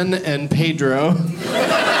Man and Pedro.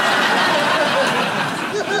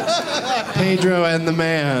 Pedro and the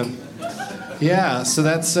Man. Yeah, so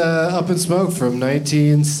that's Up in Smoke from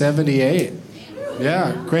 1978.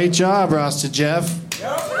 Yeah, great job, Rasta Geoff.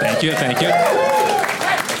 Thank you, thank you.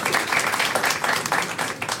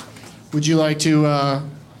 Would you like to, I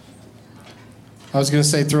was going to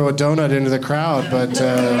say throw a donut into the crowd, but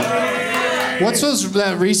what's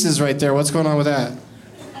that Reese's right there? What's going on with that?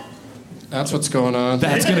 That's what's going on.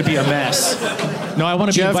 That's going to be a mess. No, I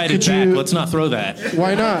want to be invited back. Let's not throw that.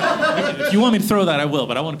 Why not? If you want me to throw that, I will,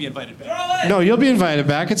 but I want to be invited back. No, you'll be invited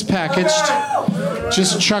back. It's packaged.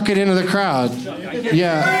 Just chuck it into the crowd.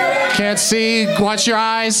 Yeah. Can't see. Watch your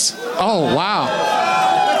eyes. Oh, wow.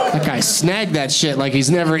 That guy snagged that shit like he's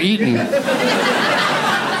never eaten.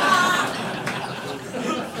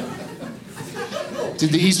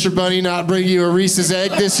 Did the Easter Bunny not bring you a Reese's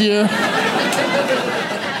egg this year?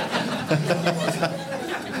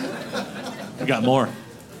 We got more.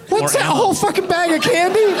 What's that? A whole fucking bag of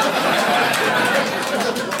candy?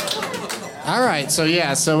 All right, so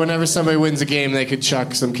whenever somebody wins a game, they could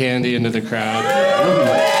chuck some candy into the crowd.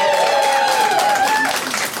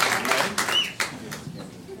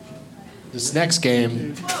 This next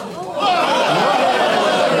game.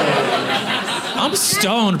 I'm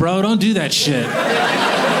stoned, bro. Don't do that shit.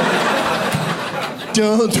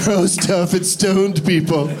 Don't throw stuff at stoned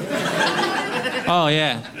people. Oh,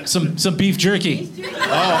 yeah. Some beef jerky.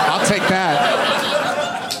 Oh, I'll take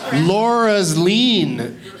that. Laura's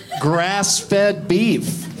Lean. Grass-fed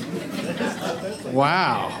beef.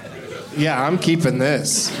 Wow. Yeah, I'm keeping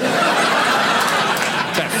this.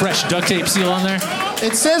 That fresh duct tape seal on there?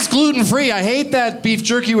 It says gluten-free. I hate that beef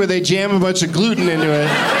jerky where they jam a bunch of gluten into it.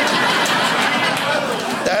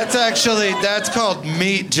 That's called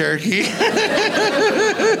meat jerky.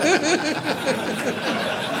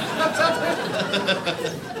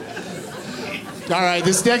 All right,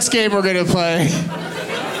 this next game we're going to play.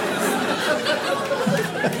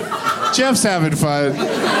 Geoff's having fun.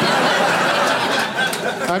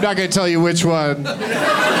 I'm not going to tell you which one. I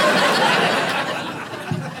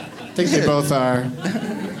think they both are.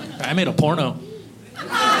 I made a porno.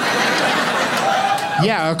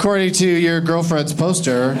 Yeah, according to your girlfriend's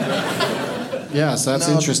poster. Yes, that's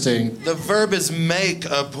interesting. The verb is make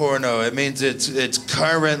a porno. It means it's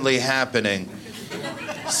currently happening.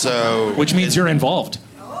 So. Which means you're involved.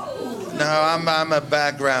 No, I'm a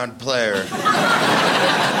background player.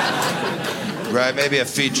 Right, maybe a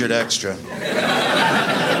featured extra.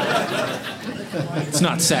 It's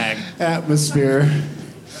not SAG. Atmosphere.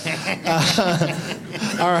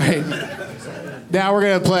 All right. Now we're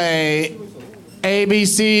going to play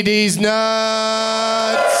ABCD's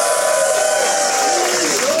Nuts.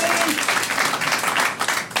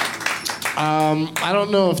 I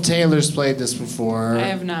don't know if Taylor's played this before. I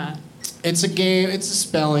have not. It's a game. It's a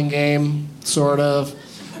spelling game, sort of.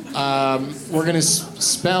 We're going to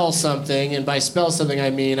spell something, and by spell something I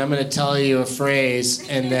mean I'm going to tell you a phrase,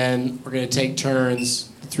 and then we're going to take turns,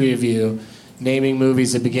 the three of you, naming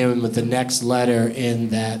movies that begin with the next letter in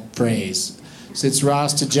that phrase. Since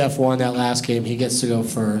Rasta Geoff won that last game, he gets to go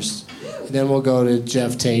first. And then we'll go to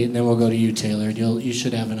Geoff Tate, and then we'll go to you, Taylor. You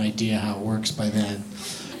should have an idea how it works by then.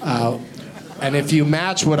 And if you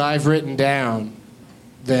match what I've written down,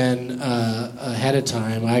 then ahead of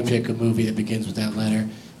time, I pick a movie that begins with that letter.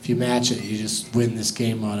 If you match it, you just win this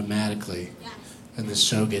game automatically. And the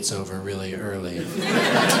show gets over really early.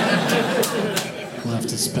 We'll have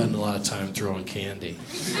to spend a lot of time throwing candy.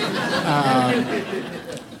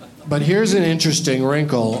 But here's an interesting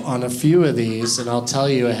wrinkle on a few of these, and I'll tell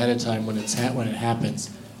you ahead of time when it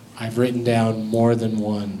happens. I've written down more than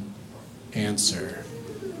one answer.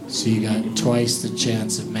 So you got twice the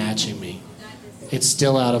chance of matching me. It's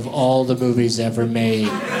still out of all the movies ever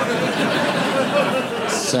made.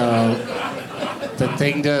 So the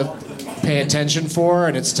thing to pay attention for,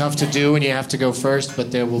 and it's tough to do when you have to go first,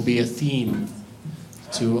 but there will be a theme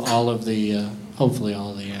to all of the, hopefully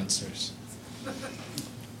all of the answers.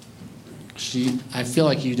 I feel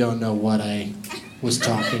like you don't know what I was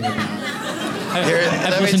talking about.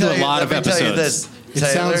 I've listened to a lot of episodes. It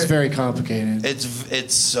sounds very complicated.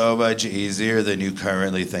 It's so much easier than you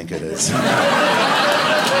currently think it is.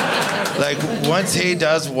 Like, once he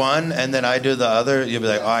does one and then I do the other, you'll be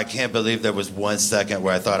like, oh, I can't believe there was 1 second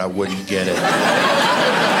where I thought I wouldn't get it.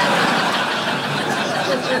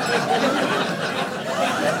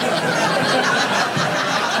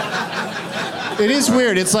 It is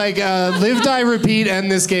weird. It's like live, die, repeat,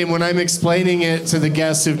 end this game. When I'm explaining it to the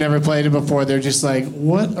guests who've never played it before, they're just like,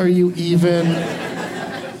 what are you even...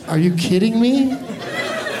 Are you kidding me?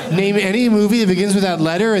 Name any movie that begins with that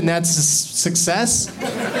letter and that's a success?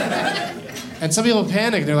 And some people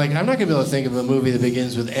panic. They're like, I'm not going to be able to think of a movie that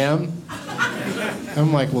begins with M.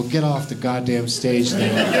 I'm like, well, get off the goddamn stage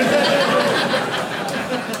then.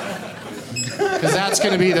 Because that's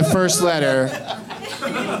going to be the first letter.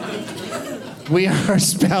 We are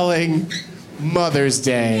spelling Mother's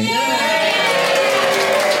Day.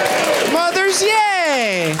 Mother's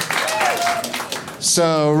Yay!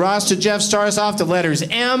 So, Rasta Geoff, start us off. The letters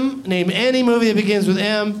M. Name any movie that begins with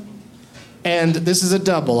M. And this is a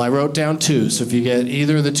double. I wrote down 2. So if you get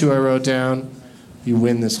either of the 2 I wrote down, you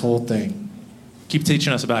win this whole thing. Keep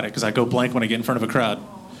teaching us about it, because I go blank when I get in front of a crowd.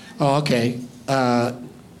 Oh, okay.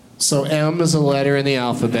 So M is a letter in the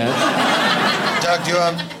alphabet. Doug,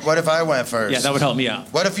 what if I went first? Yeah, that would help me out.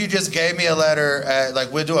 What if you just gave me a letter,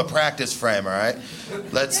 like we'll do a practice frame, all right?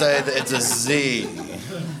 Let's say that it's a Z.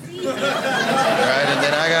 Right, and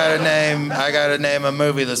then I gotta name a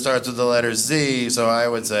movie that starts with the letter Z, so I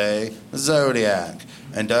would say Zodiac.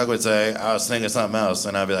 And Doug would say, I was thinking something else.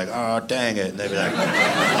 And I'd be like, oh, dang it. And they'd be like, all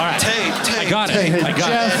right, Tate. I got it.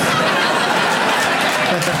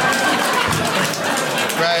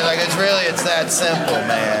 Right, like it's that simple,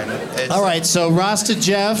 man. All right, so Rasta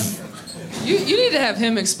Geoff. You need to have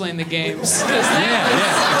him explain the games. That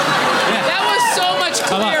was so much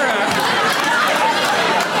clearer.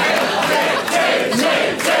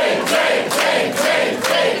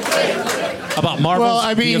 About Marvel's Well,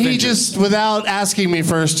 I mean, he just, without asking me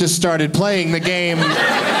first, just started playing the game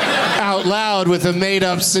out loud with a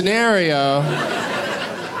made-up scenario.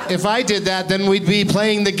 If I did that, then we'd be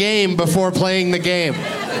playing the game before playing the game.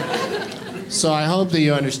 So I hope that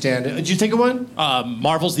you understand it. Did you think of one?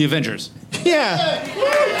 Marvel's The Avengers. Yeah,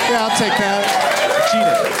 I'll take that.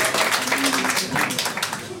 Cheated.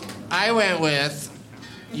 I went with,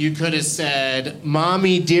 you could have said,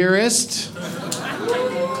 Mommy Dearest,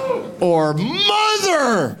 or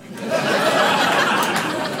Mother!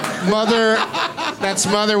 Mother, that's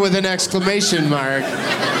Mother with an exclamation mark.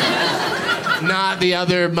 Not the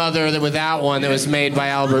other Mother without one that was made by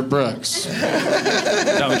Albert Brooks.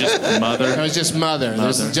 That was just Mother? That was just Mother.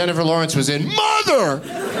 Jennifer Lawrence was in Mother!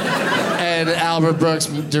 And Albert Brooks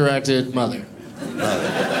directed Mother.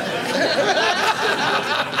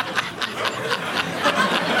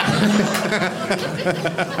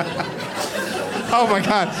 Oh my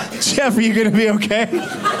God. Geoff, are you going to be okay? Yeah.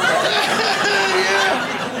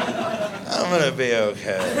 I'm going to be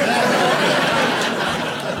okay.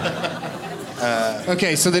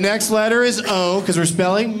 Okay, so the next letter is O, because we're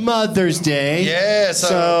spelling Mother's Day. Yeah,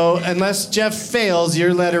 so unless Geoff fails,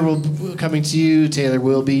 your letter coming to you, Taylor,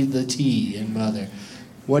 will be the T in Mother.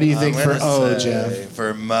 What do you think for O, Geoff?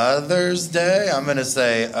 For Mother's Day, I'm going to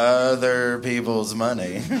say other people's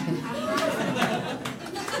money.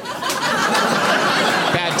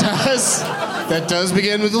 That does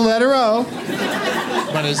begin with the letter O,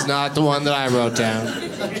 but it's not the one that I wrote down.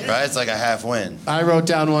 Right? It's like a half win. I wrote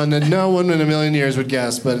down one that no one in a million years would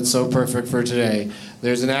guess, but it's so perfect for today.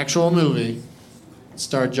 There's an actual movie,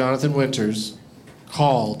 starred Jonathan Winters,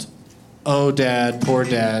 called Oh Dad, Poor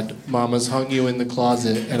Dad, Mama's Hung You in the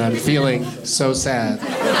Closet, and I'm feeling so sad.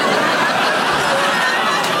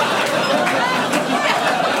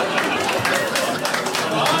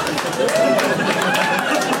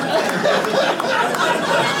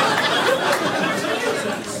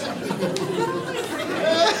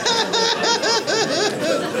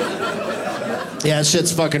 Yeah,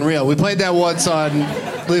 shit's fucking real. We played that once on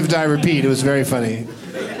Live, Die, Repeat. It was very funny.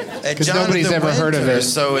 Because nobody's ever heard of it.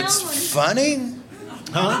 So it's funny?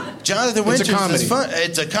 Huh? Jonathan Winters It's a comedy. is fun.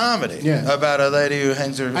 It's a comedy. Yeah. About a lady who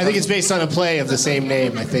hangs her... I think it's based on a play of the same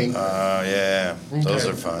name, I think. Oh, yeah. Okay. Those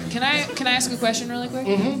are fun. Can I ask a question really quick?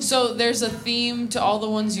 Mm-hmm. So there's a theme to all the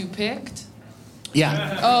ones you picked?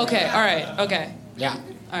 Yeah. Oh, okay. All right. Okay. Yeah.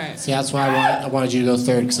 All right. See, that's why I wanted you to go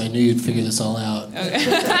third, because I knew you'd figure this all out. Okay.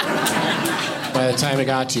 By the time it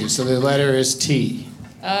got to you. So the letter is T.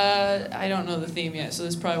 I don't know the theme yet, so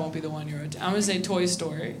this probably won't be the one you wrote down. I'm going to say Toy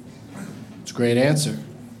Story. It's a great answer.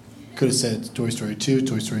 Could have said Toy Story 2,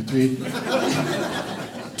 Toy Story 3.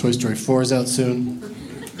 Toy Story 4 is out soon.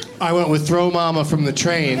 I went with Throw Mama from the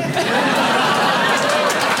Train.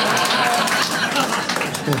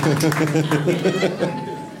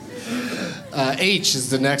 H is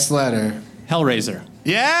the next letter. Hellraiser.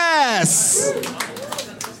 Yes!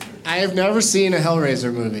 I have never seen a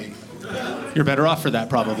Hellraiser movie. You're better off for that,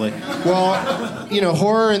 probably. Well,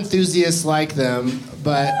 horror enthusiasts like them,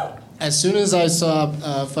 but as soon as I saw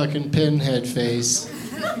fucking Pinhead face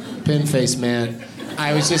man,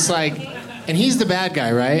 I was just like, and he's the bad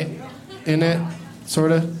guy, right? In it?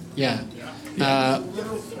 Sort of? Yeah.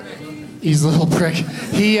 He's a little prick.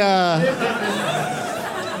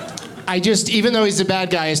 Even though he's a bad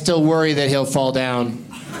guy, I still worry that he'll fall down.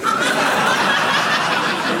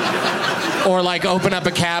 Or like open up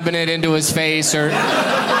a cabinet into his face, or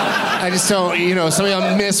I just don't, somebody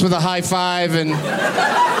will miss with a high five and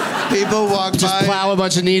people walk just by. Plow a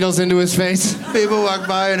bunch of needles into his face. People walk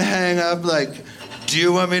by and hang up like, do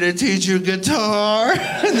you want me to teach you guitar?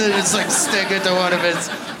 And then just like stick it to one of his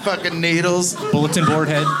fucking needles. Bulletin board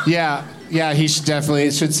head. Yeah, he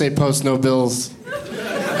should say post no bills.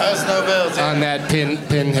 Post no bills. Yeah. On that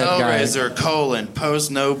pinhead guy. Hellraiser, post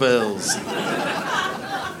no bills.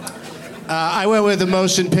 I went with a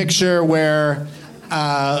motion picture where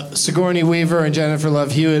Sigourney Weaver and Jennifer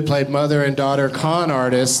Love Hewitt played mother and daughter con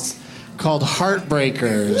artists called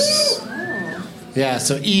Heartbreakers. Yeah,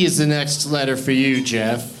 so E is the next letter for you,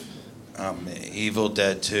 Geoff. Evil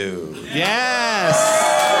Dead 2. Yes!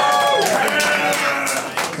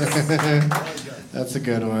 That's a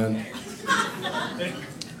good one.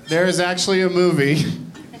 There is actually a movie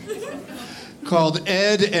called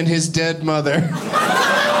Ed and His Dead Mother.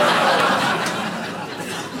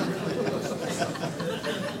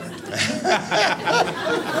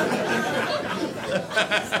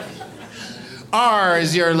 R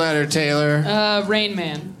is your letter, Taylor. Rain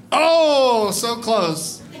Man. Oh, so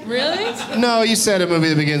close. Really? No, you said a movie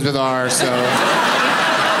that begins with R, so...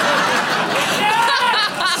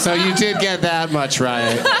 So you did get that much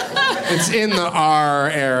right. It's in the R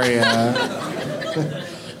area.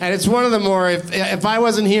 And it's one of the more, if I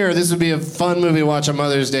wasn't here, this would be a fun movie to watch on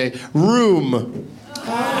Mother's Day. Room.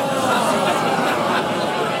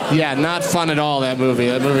 Yeah, not fun at all, that movie.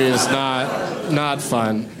 That movie is not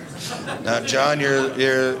fun. Now, John, you're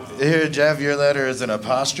here, Geoff, your letter is an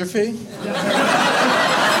apostrophe. Good luck.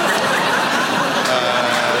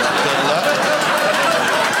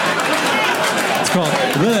 It's called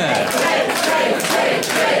bleh.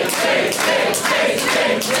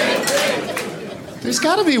 There's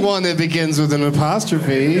got to be one that begins with an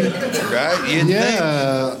apostrophe. Right? You'd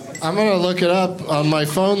Yeah. I'm going to look it up on my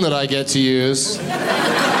phone that I get to use.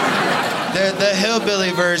 The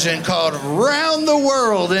hillbilly version called Round the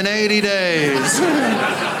World in 80 Days. Like,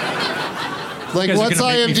 You guys are what's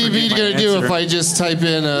gonna make me IMDb forget my going to do answer. if I just type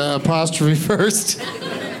in apostrophe first?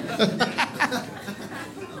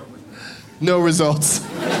 No results.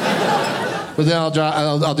 But then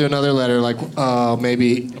I'll do another letter, like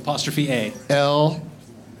maybe Apostrophe A. L.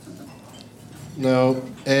 No,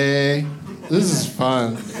 A. This is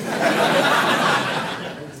fun.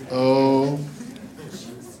 O.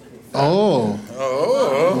 Oh.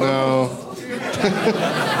 Oh. No.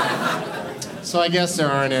 So I guess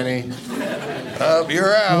there aren't any.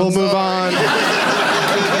 You're out. We'll move on.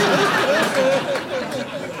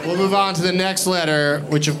 We'll move on to the next letter,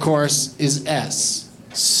 which of course is S.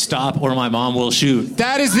 Stop or my mom will shoot.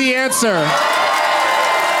 That is the answer.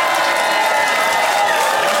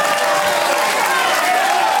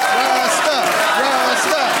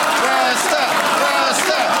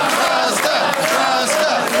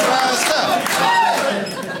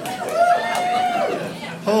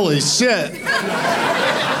 Holy shit.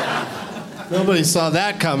 Nobody saw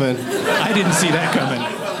that coming. I didn't see that coming.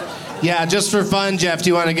 Yeah, just for fun, Geoff, do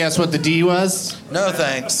you want to guess what the D was? No,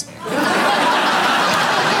 thanks.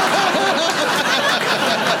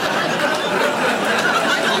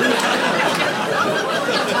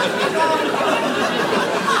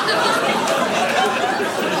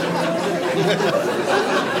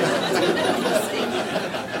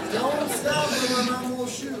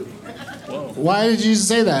 Why did you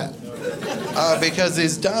say that? Because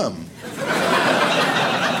he's dumb.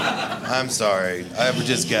 I'm sorry. I'm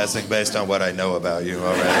just guessing based on what I know about you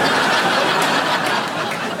already.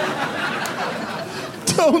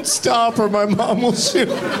 Don't stop or my mom will shoot.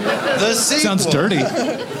 The sequel. Sounds dirty.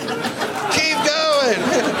 Keep going.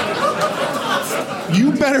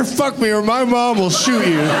 You better fuck me or my mom will shoot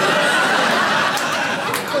you.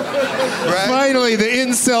 Right? Finally, the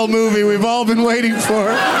incel movie we've all been waiting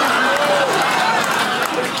for.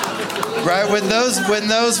 Right? When those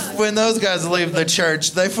guys leave the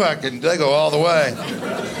church, they go all the way.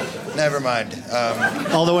 Never mind.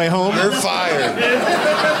 All the way home? You're fired.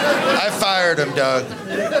 I fired him, Doug.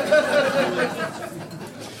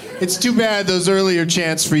 It's too bad those earlier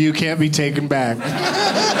chants for you can't be taken back.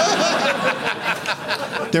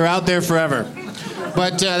 They're out there forever.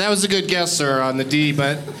 But that was a good guess, sir, on the D.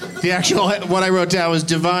 But the actual, what I wrote down was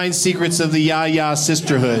Divine Secrets of the Ya-Ya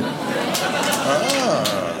Sisterhood.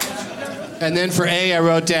 And then for A, I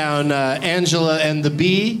wrote down Angela and the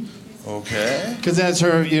Bee. Okay. Because that's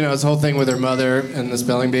her, it's the whole thing with her mother and the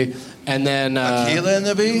spelling bee. And then... Aquila and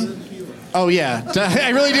the Bee? Oh, yeah. I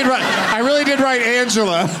really did write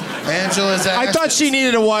Angela. Angela's I thought she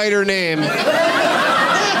needed a wider name.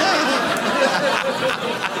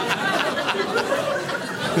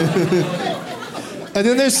 And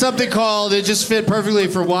then there's something called, it just fit perfectly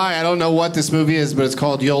for Y. I don't know what this movie is, but it's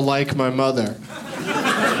called You'll Like My Mother.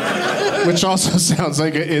 Which also sounds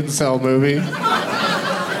like an incel movie.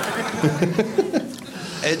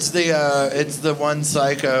 It's the one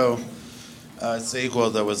Psycho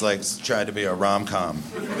sequel that was like tried to be a rom-com.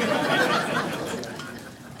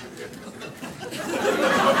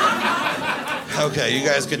 Okay, you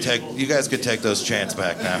guys could take those chants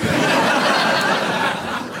back now.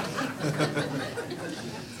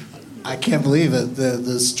 I can't believe it,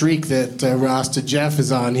 the streak that Rasta Geoff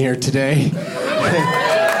is on here today.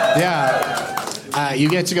 Yeah. You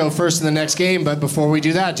get to go first in the next game, but before we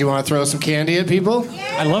do that, do you want to throw some candy at people?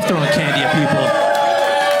 I love throwing candy at people.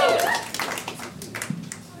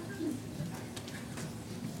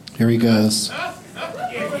 Here he goes.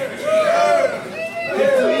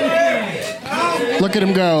 Look at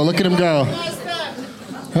him go. Look at him go.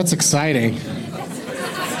 That's exciting.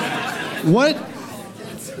 What?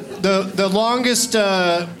 The longest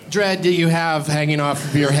dread that you have hanging off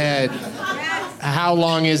of your head, how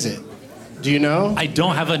long is it? Do you know? I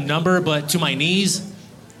don't have a number, but to my knees.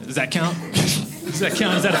 Does that count? Does that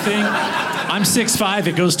count? Is that a thing? I'm 6'5",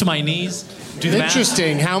 it goes to my knees. Do the math.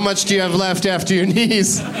 Interesting. How much do you have left after your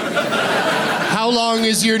knees? How long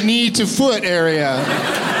is your knee to foot area?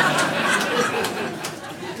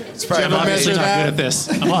 It's probably I'm obviously not good at this.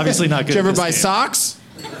 I'm obviously not good at this. Did you ever buy game. socks?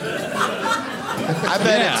 I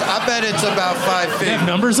bet it's about 5 feet. Do you have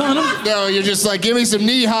numbers on them? No, you're just like, give me some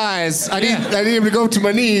knee highs. I need him to go to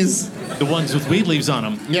my knees. The ones with weed leaves on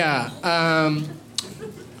them. Yeah.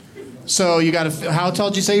 So you got to. How tall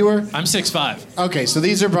did you say you were? I'm 6'5". Okay, so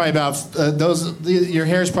these are probably about your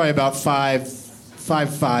hair's probably about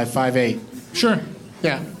 5'8". Sure.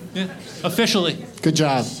 Yeah. Yeah. Officially. Good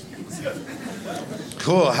job.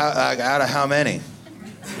 Cool. Out of how many?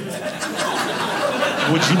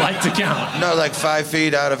 Would you like to count? No, like 5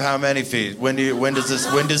 feet out of how many feet? When does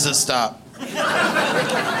this stop?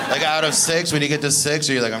 Like out of 6, when you get to 6,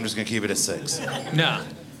 or you're like, I'm just gonna keep it at 6? No.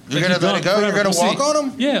 You're gonna let it go? You're gonna walk on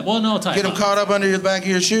them? Yeah, well, no, Get them caught up under the back of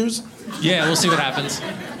your shoes? Yeah, we'll see what happens.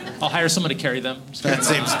 I'll hire someone to carry them. That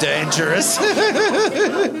seems dangerous.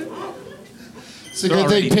 It's a good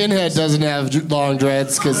thing Pinhead doesn't have long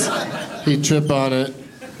dreads, because he'd trip on it.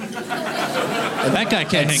 That guy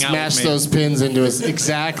can't hang out with me. Smash those pins into his...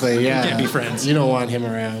 Exactly, yeah. We can't be friends. You don't want him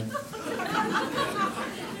around.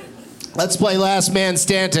 Let's play Last Man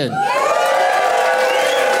Stanton.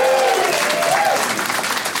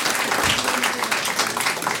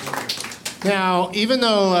 Now, even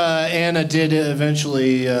though Anna did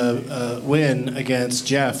eventually win against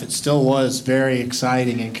Geoff, it still was very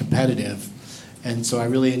exciting and competitive. And so I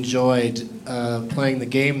really enjoyed playing the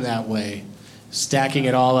game that way, stacking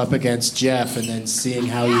it all up against Geoff and then seeing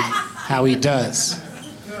how he does.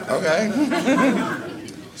 Okay.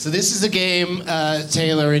 So this is a game,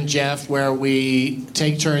 Taylor and Geoff, where we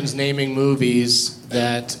take turns naming movies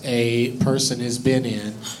that a person has been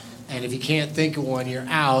in. And if you can't think of one, you're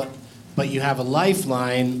out. But you have a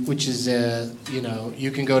lifeline, which is,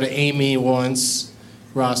 you can go to Amy once,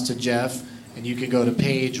 Rasta, Geoff, and you can go to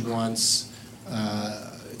Paige once,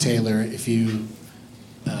 Taylor, if you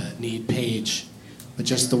need Paige, but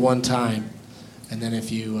just the one time. And then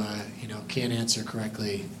if you, can't answer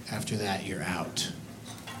correctly after that, you're out.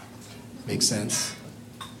 Make sense?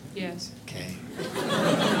 Yes. Okay.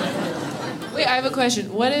 Wait, I have a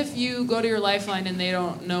question. What if you go to your lifeline and they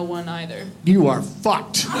don't know one either? You are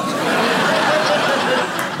fucked.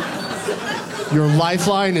 Your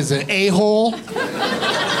lifeline is an a-hole,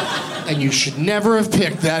 and you should never have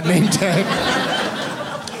picked that name tag.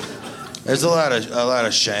 There's a lot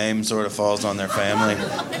of shame sort of falls on their family.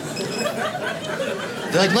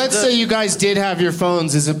 Like, let's say you guys did have your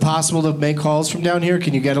phones. Is it possible to make calls from down here?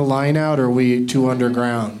 Can you get a line out, or are we too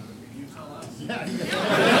underground?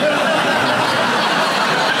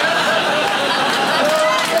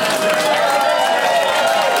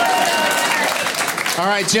 All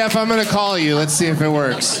right, Geoff, I'm going to call you. Let's see if it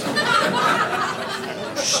works.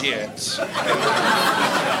 Shit.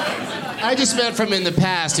 I just meant from in the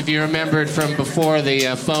past, if you remembered from before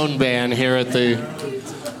the phone ban here at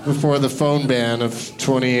before the phone ban of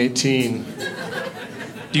 2018.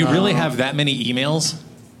 Do you really have that many emails?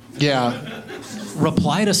 Yeah.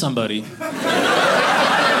 Reply to somebody.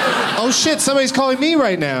 Oh shit, somebody's calling me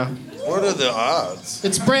right now. What are the odds?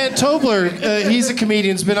 It's Brant Tobler. He's a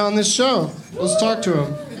comedian, has been on this show. Let's talk to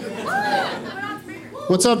him.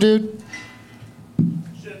 What's up, dude?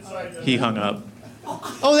 He hung up.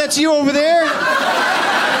 Oh, that's you over there?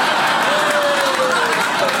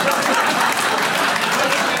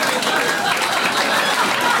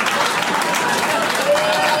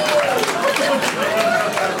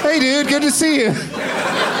 Hey, dude, good to see you.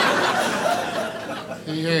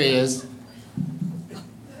 Here he is.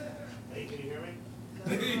 Hey, can you hear me?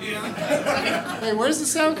 Hey, where's the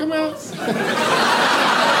sound come out?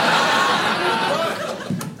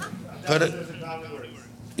 Put it.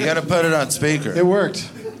 You gotta put it on speaker. It worked.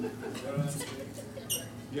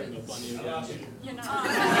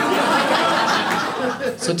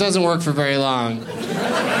 So it doesn't work for very long.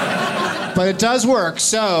 But it does work.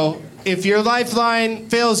 So if your lifeline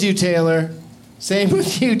fails you, Taylor, same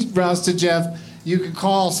with you, Rasta, Geoff, you can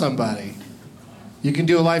call somebody. You can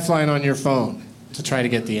do a lifeline on your phone to try to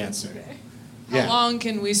get the answer. How long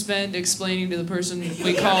can we spend explaining to the person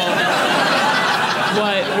we call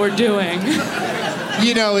what we're doing?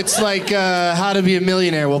 You know, it's like How to Be a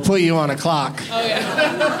Millionaire. We'll put you on a clock. Oh,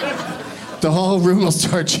 yeah. The whole room will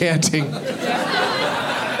start chanting.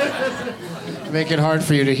 Make it hard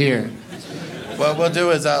for you to hear. What we'll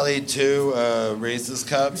do is I'll eat 2 Reese's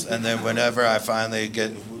cups, and then whenever I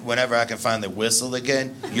can finally whistle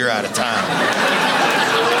again, you're out of time.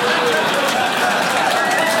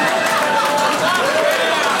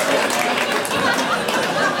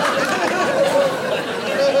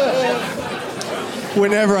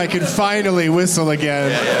 Whenever I can finally whistle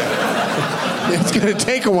again. Yeah. It's gonna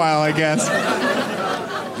take a while, I guess.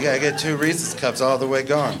 You gotta get 2 Reese's cups all the way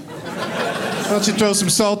gone. Why don't you throw some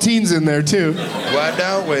saltines in there, too? Why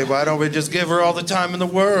don't we? Why don't we just give her all the time in the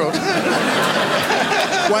world?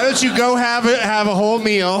 Why don't you go have a whole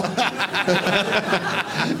meal, and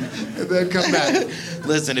then come back?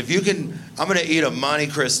 Listen, if you can, I'm gonna eat a Monte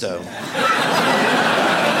Cristo.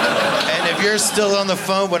 And if you're still on the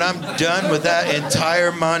phone when I'm done with that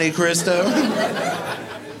entire Monte Cristo,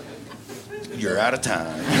 you're out of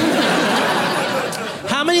time.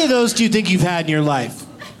 How many of those do you think you've had in your life?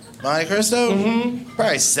 Monte Cristo? Mm-hmm.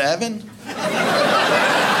 Probably 7.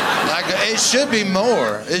 It should be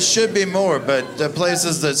more. It should be more, but the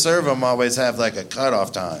places that serve them always have like a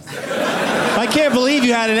cutoff time. I can't believe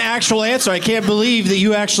you had an actual answer. I can't believe that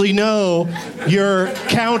you actually know your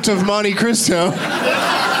count of Monte Cristo.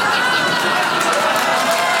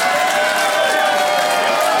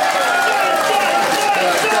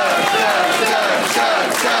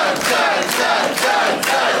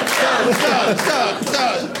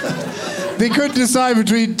 They couldn't decide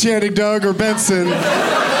between Channing Doug or Benson.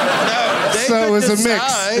 So it was a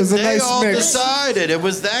mix. It was a nice mix. They all decided. It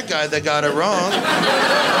was that guy that got it wrong.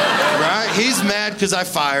 Right? He's mad because I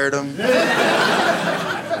fired him.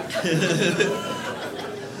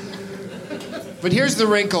 But here's the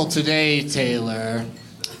wrinkle today, Taylor,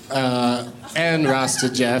 and Rasta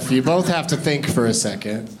Geoff. You both have to think for a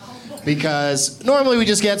second. Because normally we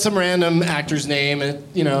just get some random actor's name, and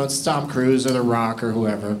it's Tom Cruise or The Rock or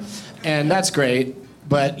whoever. And that's great.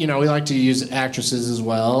 But, we like to use actresses as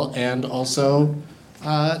well, and also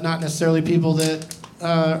not necessarily people that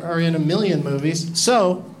are in a million movies.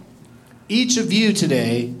 So, each of you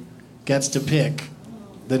today gets to pick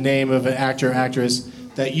the name of an actor or actress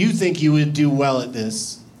that you think you would do well at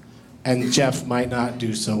this, and Geoff might not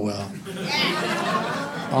do so well.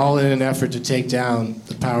 All in an effort to take down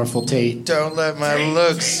the powerful Tate. Don't let my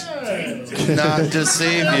looks not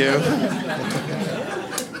deceive you.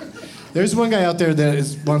 There's one guy out there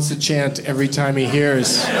that wants to chant every time he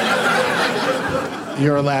hears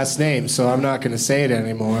your last name, so I'm not going to say it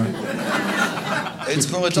anymore. It's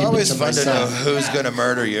cool. It's always fun to know who's going to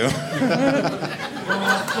murder you.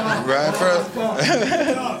 Right, bro?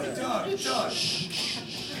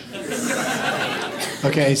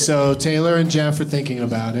 Okay, so Taylor and Geoff are thinking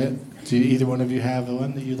about it. Do either one of you have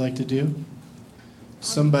one that you'd like to do?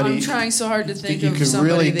 Somebody I'm trying so hard to think you of could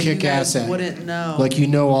somebody really that kick you ass guys at. wouldn't know. Like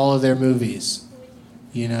all of their movies.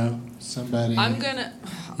 Somebody. I'm gonna.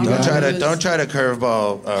 Don't try to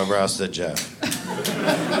curveball Rasta Geoff.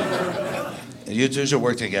 You two should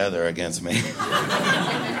work together against me.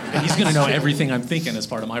 He's gonna know everything I'm thinking as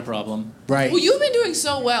part of my problem. Right. Well, you've been doing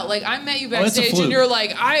so well. Like, I met you that's a backstage, fluke. and you're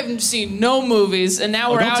like, I haven't seen no movies, and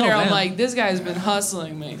now we're don't out tell here. them. I'm like, this guy's been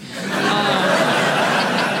hustling me.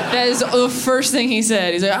 That is the first thing he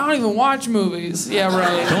said. He's like, I don't even watch movies. Yeah,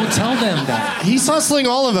 right. Don't tell them that. He's hustling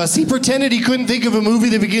all of us. He pretended he couldn't think of a movie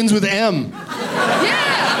that begins with M. Yeah.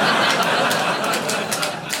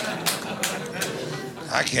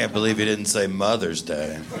 I can't believe you didn't say Mother's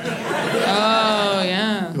Day. Oh,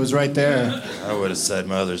 yeah. It was right there. I would have said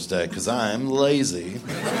Mother's Day because I'm lazy.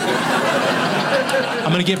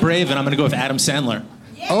 I'm gonna get brave and I'm gonna go with Adam Sandler.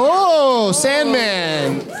 Oh,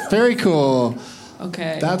 Sandman. Very cool.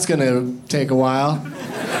 Okay. That's gonna take a while.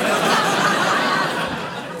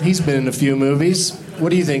 He's been in a few movies. What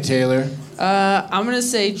do you think, Taylor? I'm gonna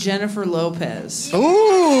say Jennifer Lopez.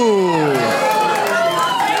 Ooh.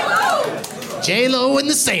 J-Lo and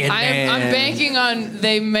the Sandman. I'm banking on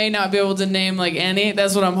they may not be able to name like any.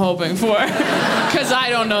 That's what I'm hoping for. Because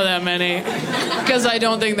I don't know that many. Because I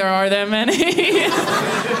don't think there are that many.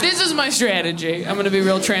 This is my strategy. I'm going to be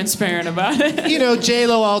real transparent about it.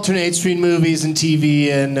 J-Lo alternates between movies and TV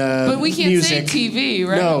and but we can't music. say TV,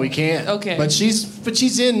 right? No, we can't. Okay. But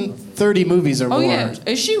she's in 30 movies or more. Oh, yeah.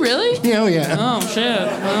 Is she really? Yeah, oh, yeah. Oh, shit.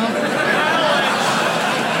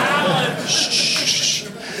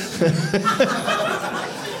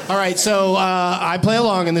 All right, so I play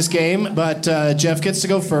along in this game, but Geoff gets to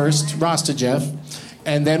go first, Rasta Geoff,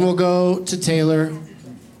 and then we'll go to Taylor,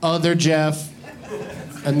 other Geoff,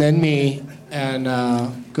 and then me, and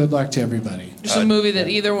good luck to everybody. Just a movie that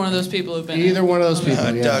either one of those people have been in. Either one of those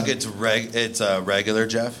people, yeah. Doug, it's regular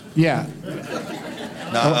Geoff? Yeah.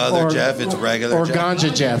 Not other Geoff, it's regular or Geoff?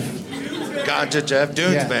 Ganja Geoff. Ganja Geoff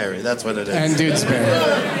Doonesbury. That's what it is. And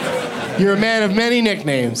Doonesbury. You're a man of many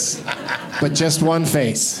nicknames, but just one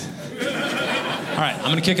face. All right, I'm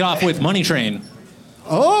gonna kick it off with Money Train.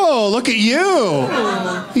 Oh, look at you!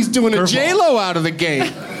 He's doing a J-Lo out of the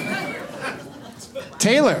gate.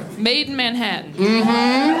 Taylor. Made in Manhattan.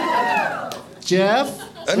 Mm-hmm. Geoff.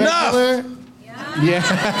 Enough. Regular? Yes.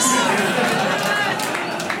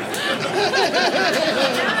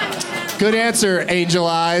 Good answer, Angel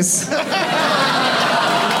Eyes.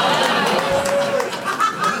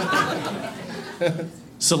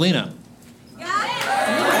 Selena.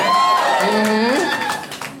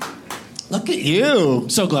 Look at you.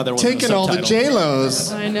 So glad there wasn't taking a all the subtitle.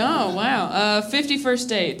 J-Los. I know, wow. 50 First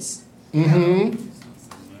Dates. Mm-hmm.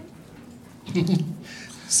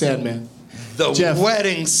 Sandman. The Geoff.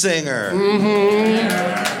 Wedding Singer.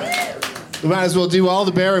 We might as well do all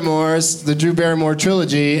the Barrymores, the Drew Barrymore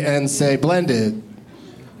trilogy, and say blended.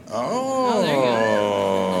 Oh.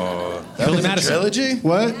 That Billy was a Madison. trilogy?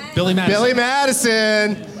 What? Billy Madison. Billy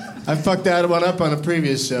Madison. I fucked that one up on a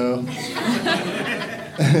previous show.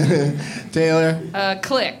 Taylor.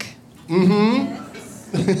 Click.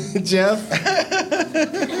 Mm-hmm. Geoff.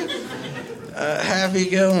 Happy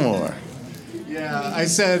Gilmore. Yeah, I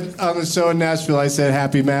said on the show in Nashville, I said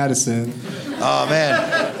Happy Madison. Oh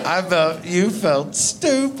man, you felt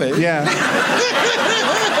stupid. Yeah.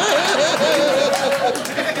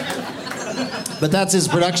 But that's his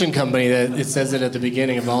production company. That it says it at the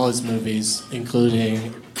beginning of all his movies,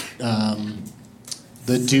 including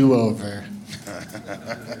The Do-Over.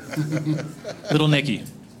 Little Nicky.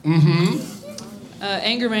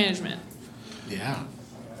 Anger Management. Yeah.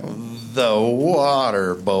 The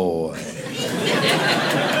Water Boy.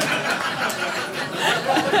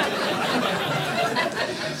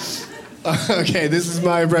 Okay, this is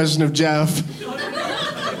my impression of Geoff.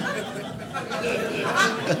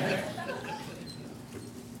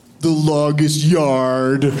 The longest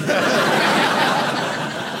yard. Do you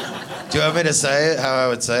want me to say it how I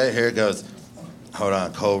would say it? Here it goes. Hold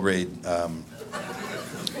on, Cole Reed.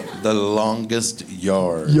 The longest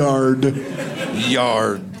yard. Yard.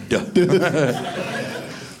 Yard.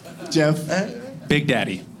 Geoff. Big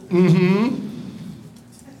Daddy. Mm-hmm.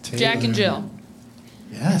 Jack and Jill.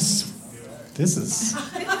 Yes. This is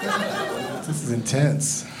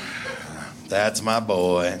intense. That's my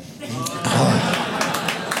boy.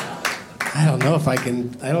 I don't know if I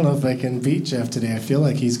can beat Geoff today. I feel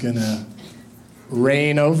like he's gonna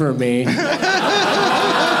reign over me. I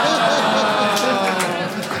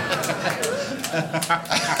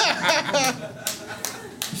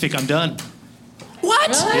think I'm done.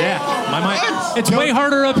 What? Yeah, my mind. It's way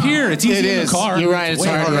harder up here. It's easy in the car. You're right. It's way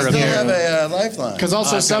harder harder up You here. have a lifeline. Because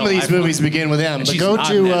also I've some got of a these lifeline. movies begin with M. And But she's go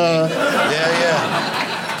nodding to at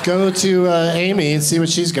Yeah. go to Amy and see what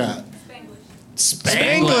she's got.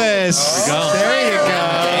 Spanglish. There you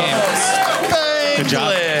go. Good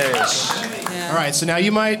job. All right. So now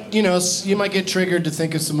you might get triggered to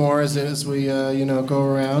think of some more as we go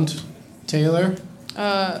around. Taylor.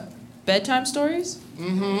 Bedtime stories?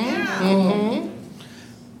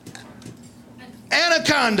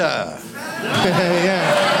 Anaconda.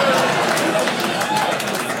 Yeah.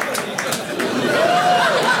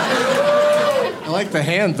 I like the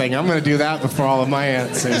hand thing. I'm going to do that before all of my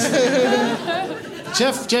answers.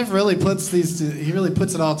 Geoff really puts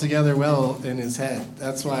it all together well in his head.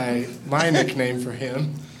 That's why my nickname for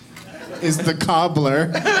him is the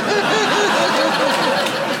Cobbler.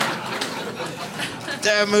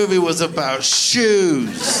 That movie was about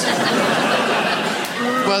shoes.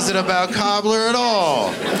 Wasn't about Cobbler at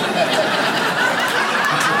all.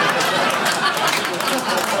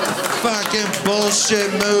 Fucking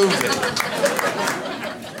bullshit movie.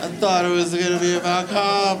 I thought it was gonna be about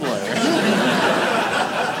Cobbler.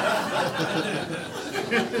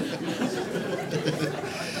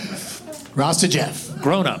 Rasta Geoff.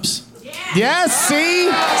 Grown-ups. Yes, see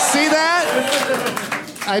that?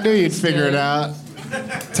 I knew you'd figure it out.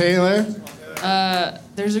 Taylor.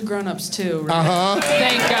 There's a Grown Ups too, right? Uh-huh.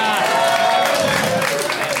 Thank God.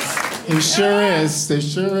 There sure is. There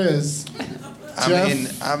sure is.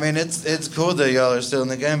 I mean, it's cool that y'all are still in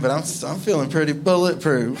the game, but I'm feeling pretty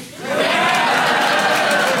bulletproof.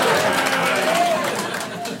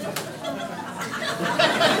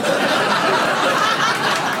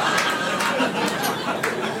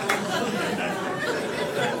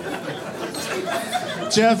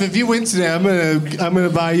 Geoff, if you win today, I'm gonna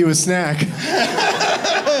buy you a snack.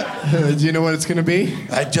 Do you know what it's gonna be?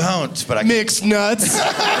 I don't, but I mixed nuts.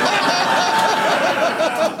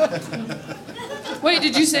 Wait,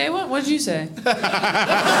 did you say what? What did you say?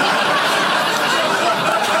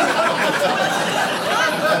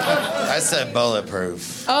 I said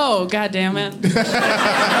bulletproof. Oh, God damn it.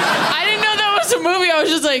 I didn't know that was a movie. I was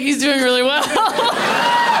just like, he's doing really well.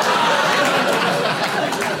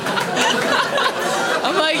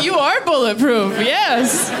 I'm like, you are bulletproof,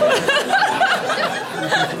 yes.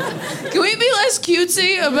 Can we be less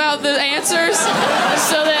cutesy about the answers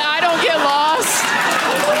so that I don't get lost?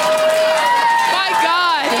 My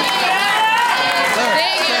God.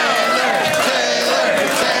 Thank you.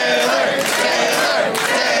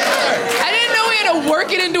 I didn't know we had to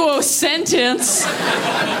work it into a sentence.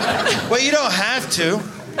 Well, you don't have to.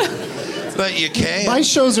 But you can. My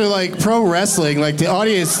shows are like pro wrestling. Like the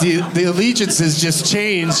audience, the allegiances just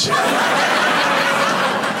change.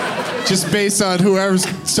 Just based on whoever's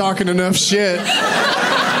talking enough shit.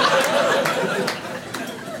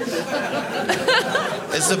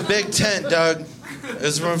 It's a big tent, Doug.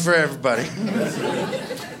 There's room for everybody.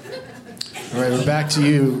 All right, we're back to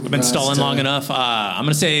you. I've been stalling long enough. I'm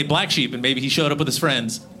going to say Black Sheep, and maybe he showed up with his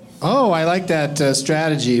friends. Oh, I like that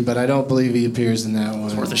strategy, but I don't believe he appears in that one.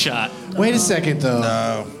 It's worth a shot. Wait a second, though.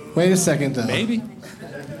 No. Wait a second, though. Maybe.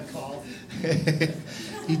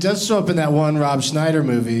 He does show up in that one Rob Schneider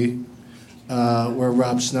movie where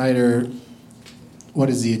Rob Schneider, what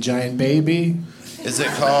is he, a giant baby? Is it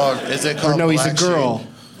called Or no, he's a Black girl. Sheep?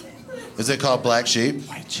 Is it called Black Sheep?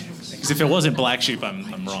 Because if it wasn't Black Sheep,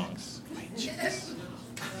 I'm wrong.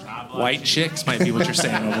 White Chicks might be what you're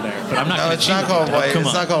saying over there, but I'm not. No, it's not called White.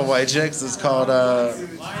 It's not called White Chicks. It's called Hot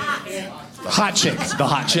Chicks. The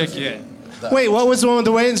Hot Chick, yeah. Wait, what was the one with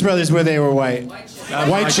the Wayans brothers where they were white?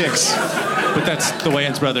 White Chicks. But that's the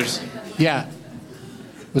Wayans brothers. Yeah.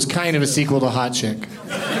 It was kind of a sequel to Hot Chick.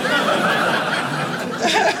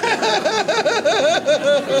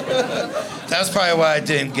 That's probably why I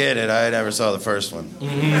didn't get it. I never saw the first one.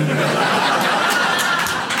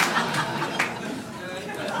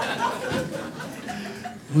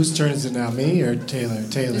 Whose turn is it now, me or Taylor?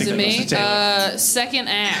 Taylor. Is it me? Second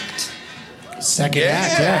act. Second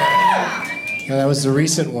act, yeah. Yeah, that was the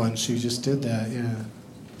recent one. She just did that, yeah.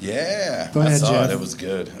 Yeah. Go ahead, I saw Geoff. it. It was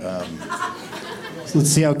good. So let's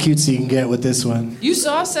see how cutesy you can get with this one. You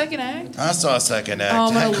saw second act? I saw second act. Oh,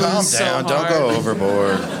 I'm gonna Calm lose so down. Don't go hard.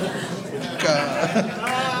 overboard.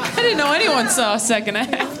 I didn't know anyone saw second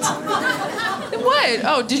act. What?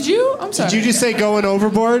 Oh, did you? I'm sorry. Did you just say going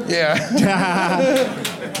overboard? Yeah.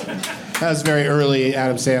 That was a very early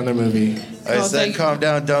Adam Sandler movie. I said, calm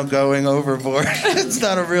down, don't going overboard. It's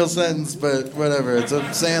not a real sentence, but whatever. It's a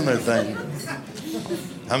Sandler thing.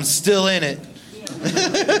 I'm still in it.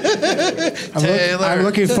 Taylor. I'm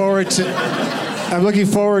looking forward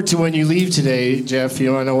to when you leave today, Geoff.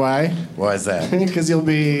 You want to know why? Why is that? Because you'll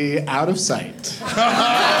be out of sight.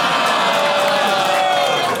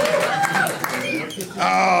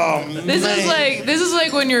 Oh, This is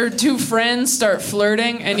like when your two friends start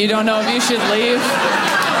flirting and you don't know if you should leave.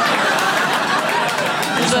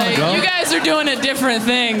 It's like, you guys are doing a different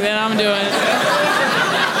thing than I'm doing.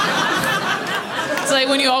 It's like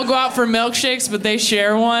when you all go out for milkshakes, but they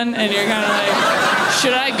share one, and you're kind of like,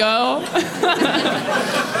 should I go?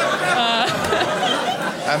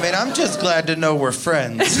 I mean, I'm just glad to know we're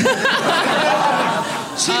friends. She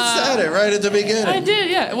said it right at the beginning. I did,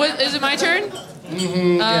 yeah. What, is it my turn?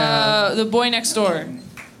 Mm-hmm, yeah. The Boy Next Door.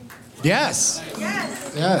 Yes.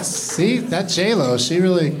 Yes. See, that J-Lo, she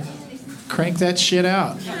really cranked that shit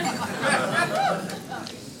out.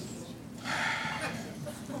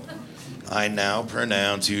 I now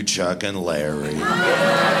pronounce you Chuck and Larry.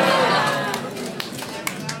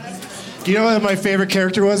 Do you know what my favorite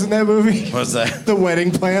character was in that movie? What's that? The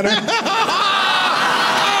wedding planner.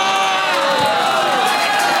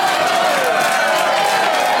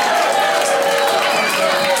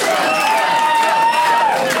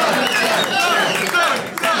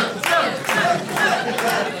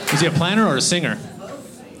 Is he a planner or a singer?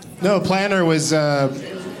 No, planner was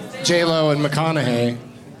J-Lo and McConaughey.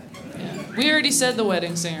 We already said the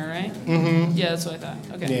wedding singer, right? Mm-hmm. Yeah, that's what I thought.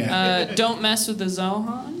 Okay. Yeah. Don't mess with the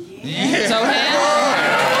Zohan. Yeah. Zohan?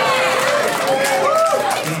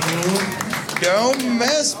 Don't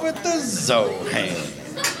mess with the Zohan.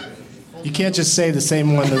 You can't just say the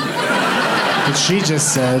same one that she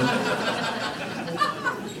just said.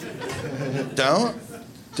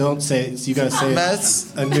 Don't say it. You gotta say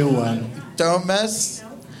mess. A new one. Don't mess.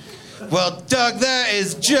 Well, Doug, that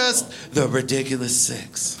is just the ridiculous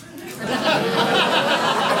six.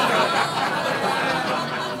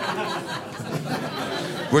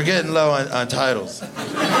 We're getting low on titles. It's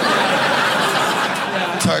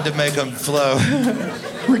hard to make them flow.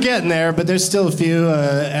 We're getting there, but there's still a few.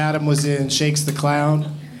 Adam was in Shakes the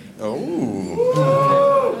Clown.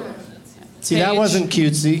 Oh. See, that wasn't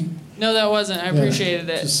cutesy. No, that wasn't. I appreciated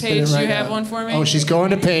it. Just spit Paige, it right do you have out. one for me? Oh, she's going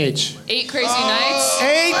to Paige. 8 Crazy Nights.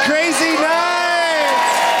 8 Crazy Nights!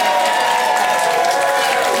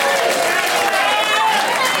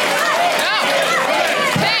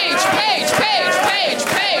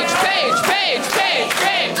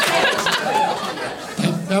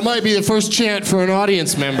 That might be the first chant for an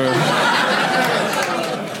audience member.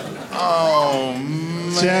 Oh,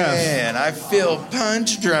 man. Geoff. I feel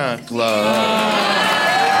punch drunk, love.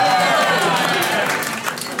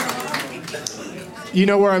 You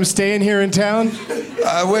know where I'm staying here in town?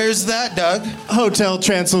 Where's that, Doug? Hotel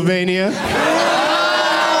Transylvania.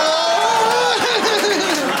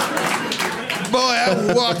 Boy,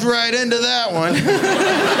 I walked right into that one.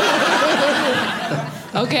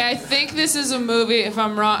 Okay, I think this is a movie, if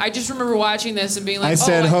I'm wrong. I just remember watching this and being like, I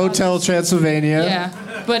said Hotel Transylvania.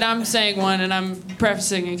 Yeah, but I'm saying one and I'm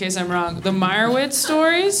prefacing in case I'm wrong. The Meyerowitz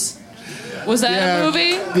Stories? Was that a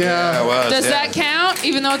movie? Yeah, it was. Does that count,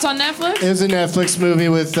 even though it's on Netflix? It was a Netflix movie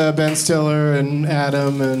with Ben Stiller and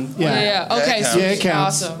Adam and Yeah. Okay, so it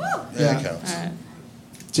counts. awesome. Yeah, it counts. All right.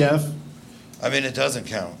 Geoff? I mean, it doesn't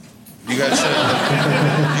count. You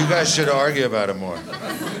guys should argue about it more.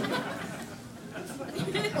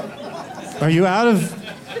 Are you out of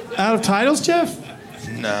titles, Geoff?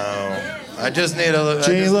 No. I just need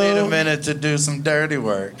a minute to do some dirty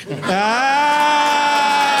work.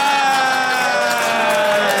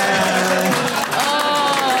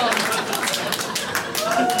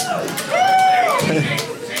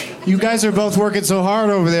 You guys are both working so hard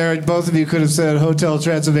over there, both of you could have said Hotel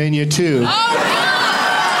Transylvania 2.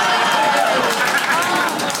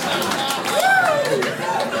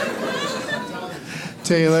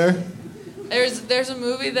 Taylor? There's a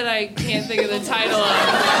movie that I can't think of the title of,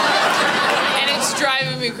 and it's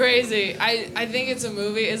driving me crazy. I think it's a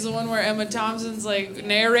movie. It's the one where Emma Thompson's like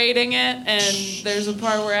narrating it, and there's a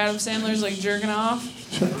part where Adam Sandler's like jerking off.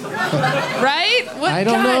 Right? What? I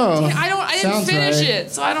don't know. I didn't Sounds finish right.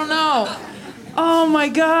 it, so I don't know. Oh my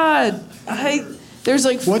God. There's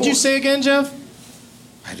like. What'd you say again, Geoff?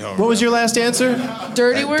 I don't. What was your last answer?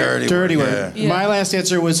 Dirty Work? Dirty Work. Yeah. My last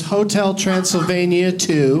answer was Hotel Transylvania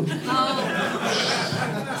 2.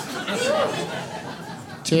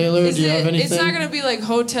 Taylor, do you have anything? It's not gonna be like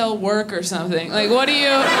Hotel Work or something. Like, what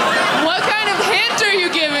kind of hint are you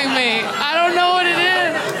giving me? I don't know what it is.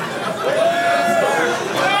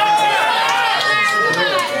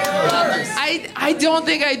 I don't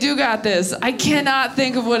think I do got this. I cannot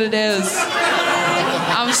think of what it is.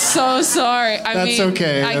 I'm so sorry. That's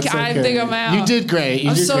okay. I think I'm out. You did great.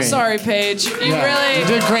 I'm so sorry, Paige. You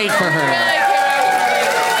did great for her.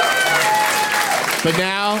 But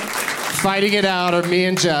now, fighting it out are me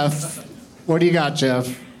and Geoff. What do you got,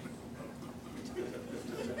 Geoff?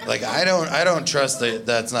 Like, I don't trust that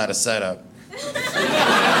that's not a setup.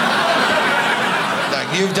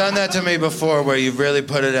 Like, you've done that to me before where you've really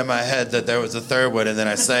put it in my head that there was a third one and then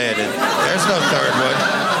I say it and there's no third one.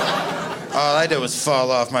 All I did was fall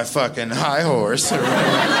off my fucking high horse or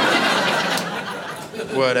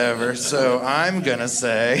whatever. So I'm gonna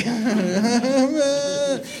say,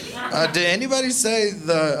 did anybody say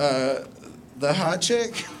the hot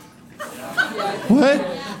chick? What?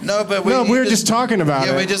 No, but we were just talking about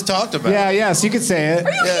it. Yeah, we just talked about it. Yeah, yes, you could say it.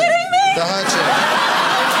 Are you kidding me? The hot chick.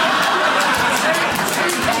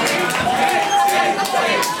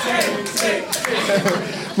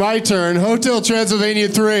 My turn. Hotel Transylvania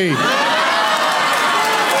 3.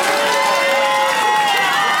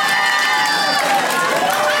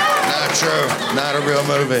 Not true. Not a real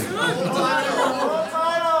movie.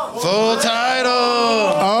 Full title.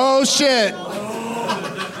 Oh, shit.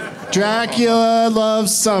 Dracula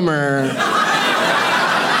Loves Summer.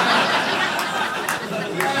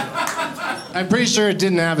 I'm pretty sure it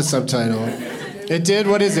didn't have a subtitle. It did?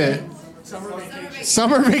 What is it?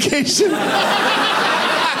 Summer Vacation?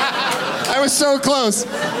 I was so close.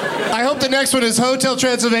 I hope the next one is Hotel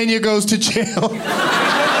Transylvania Goes to Jail.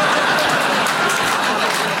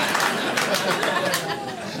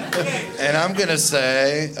 And I'm going to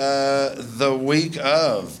say The Week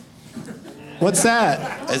Of. What's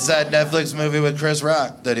that? It's that Netflix movie with Chris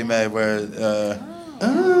Rock that he made where, I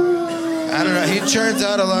don't know, he churns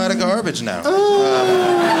out a lot of garbage now.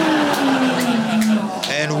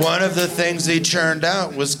 And one of the things he churned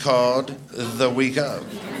out was called The Week Of.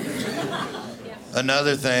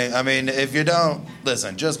 Another thing, I mean, if you don't,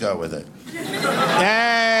 listen, just go with it.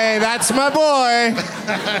 Hey, that's my boy.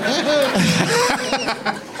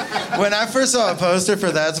 When I first saw a poster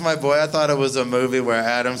for That's My Boy, I thought it was a movie where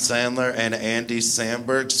Adam Sandler and Andy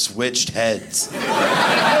Samberg switched heads.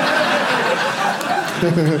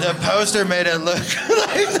 The poster made it look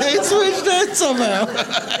like they switched it somehow.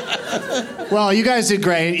 Well, you guys did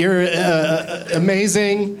great. You're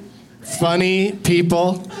amazing, funny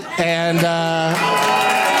people, and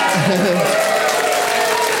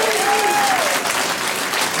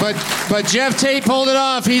but Geoff Tate pulled it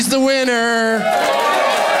off. He's the winner.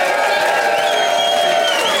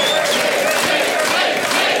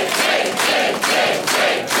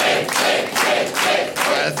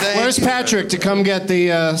 Where's Patrick to come get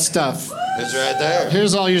the stuff? It's right there.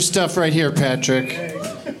 Here's all your stuff right here, Patrick.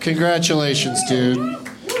 Congratulations, dude.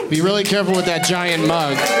 Be really careful with that giant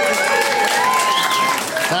mug.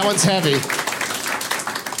 That one's heavy.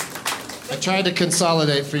 I tried to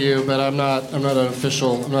consolidate for you, but I'm not an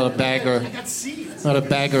official, I'm not a bagger. I'm not a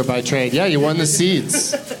bagger by trade. Yeah, you won the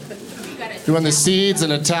seeds. You won the seeds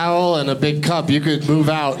and a towel and a big cup. You could move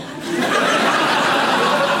out.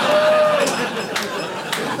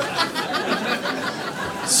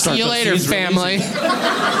 See you later, family.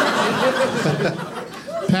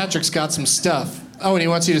 Patrick's got some stuff. Oh, and he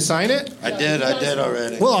wants you to sign it? I did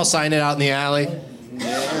already. We'll all sign it out in the alley.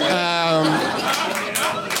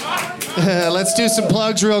 Let's do some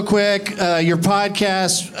plugs real quick. Your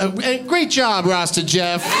podcast. Great job, Rasta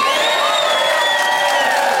Geoff.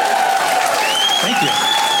 Thank you.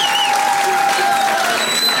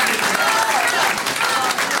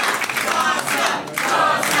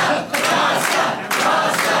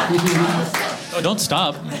 Oh, don't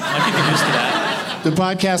stop. I can get used to that. The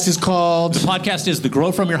podcast is called? The podcast is the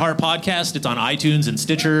Grow From Your Heart podcast. It's on iTunes and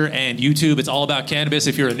Stitcher and YouTube. It's all about cannabis.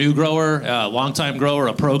 If you're a new grower, a longtime grower,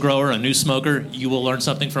 a pro grower, a new smoker, you will learn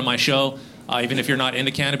something from my show. Even if you're not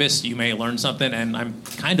into cannabis, you may learn something, and I'm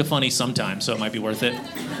kind of funny sometimes, so it might be worth it.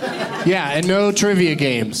 Yeah, and no trivia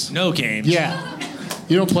games. No games. Yeah.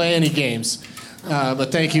 You don't play any games.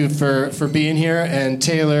 But thank you for being here. And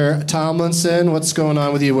Taylor Tomlinson, what's going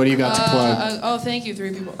on with you? What do you got to plug? Thank you,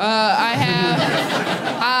 3 people. I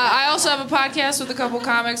also have a podcast with a couple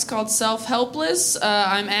comics called Self-Helpless.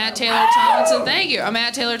 I'm at Taylor Tomlinson. Thank you. I'm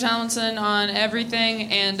at Taylor Tomlinson on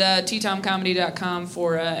everything, and ttomcomedy.com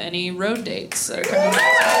for any road dates that are coming up.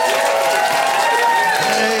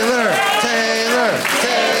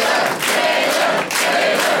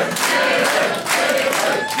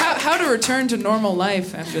 How to return to normal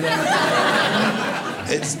life after that?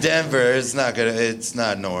 It's Denver. It's not good. It's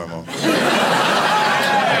not normal.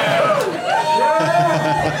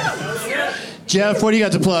 Geoff, what do you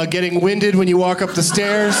got to plug? Getting winded when you walk up the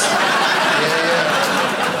stairs? Yeah.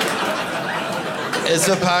 It's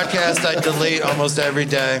a podcast I delete almost every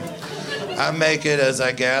day. I make it as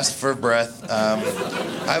I gasp for breath. I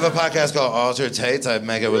have a podcast called Altered Tates. I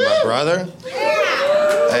make it with my brother.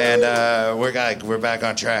 And we're back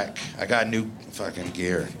on track. I got new fucking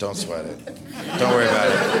gear. Don't sweat it. Don't worry about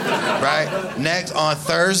it. Right? Next, on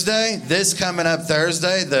Thursday, this coming up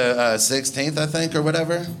Thursday, the 16th, I think, or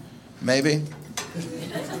whatever. Maybe.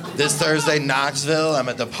 This Thursday, Knoxville, I'm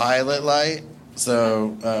at the Pilot Light.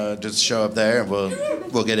 So just show up there and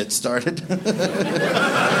we'll get it started.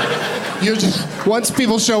 Once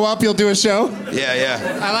people show up, you'll do a show?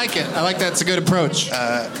 Yeah. I like it. I like that. It's a good approach.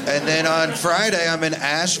 And then on Friday, I'm in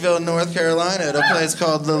Asheville, North Carolina, at a place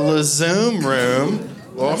called the Lazoom Room.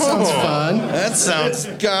 That sounds fun. That sounds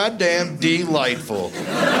goddamn delightful.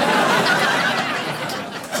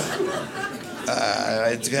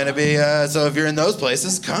 It's going to be, so if you're in those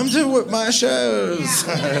places, come to my shows.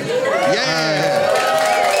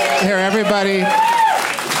 Yeah. Here, everybody.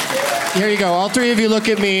 Here you go. All 3 of you look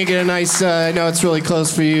at me. Get a nice, I know it's really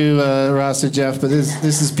close for you, Rasta Geoff, but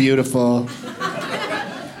this is beautiful.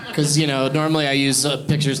 Because, normally I use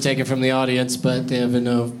pictures taken from the audience, but they have a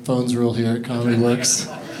no phones rule here at Comedy Works.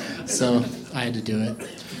 So I had to do it.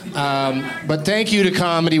 But thank you to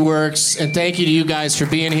Comedy Works, and thank you to you guys for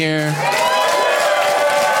being here.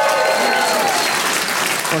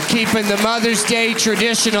 We're keeping the Mother's Day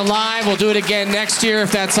tradition alive. We'll do it again next year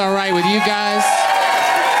if that's all right with you guys.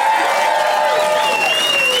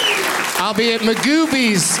 I'll be at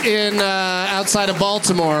Magooby's in outside of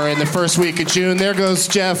Baltimore in the first week of June. There goes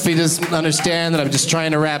Geoff. He doesn't understand that I'm just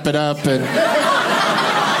trying to wrap it up, and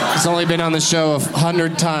he's only been on the show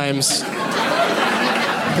 100 times.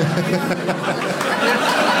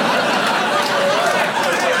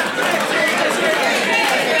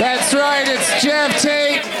 That's right. It's Geoff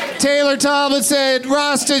Tate, Taylor Tomlinson,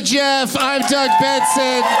 Rasta Geoff. I'm Doug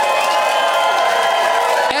Benson.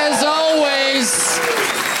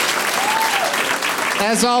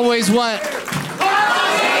 As always, what?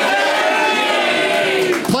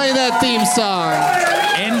 Play that theme song.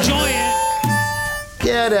 Enjoy it.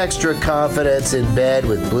 Get extra confidence in bed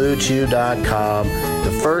with BlueChew.com.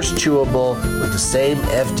 the first chewable with the same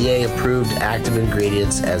FDA-approved active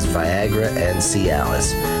ingredients as Viagra and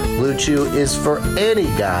Cialis. Blue Chew is for any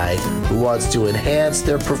guy who wants to enhance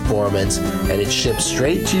their performance, and it ships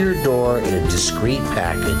straight to your door in a discreet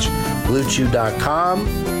package. BlueChew.com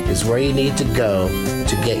is where you need to go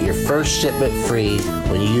to get your first shipment free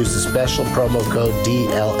when you use the special promo code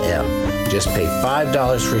DLM. Just pay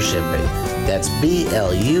 $5 for shipping. That's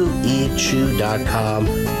BLUEChew.com,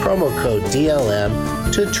 promo code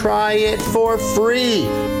DLM, to try it for free.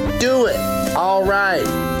 Do it. All right.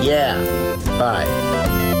 Yeah. Bye.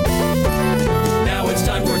 Now it's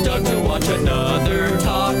time for Doug to watch another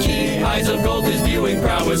talkie. Eyes of gold, his viewing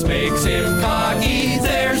prowess makes him cocky.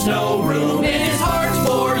 There's no room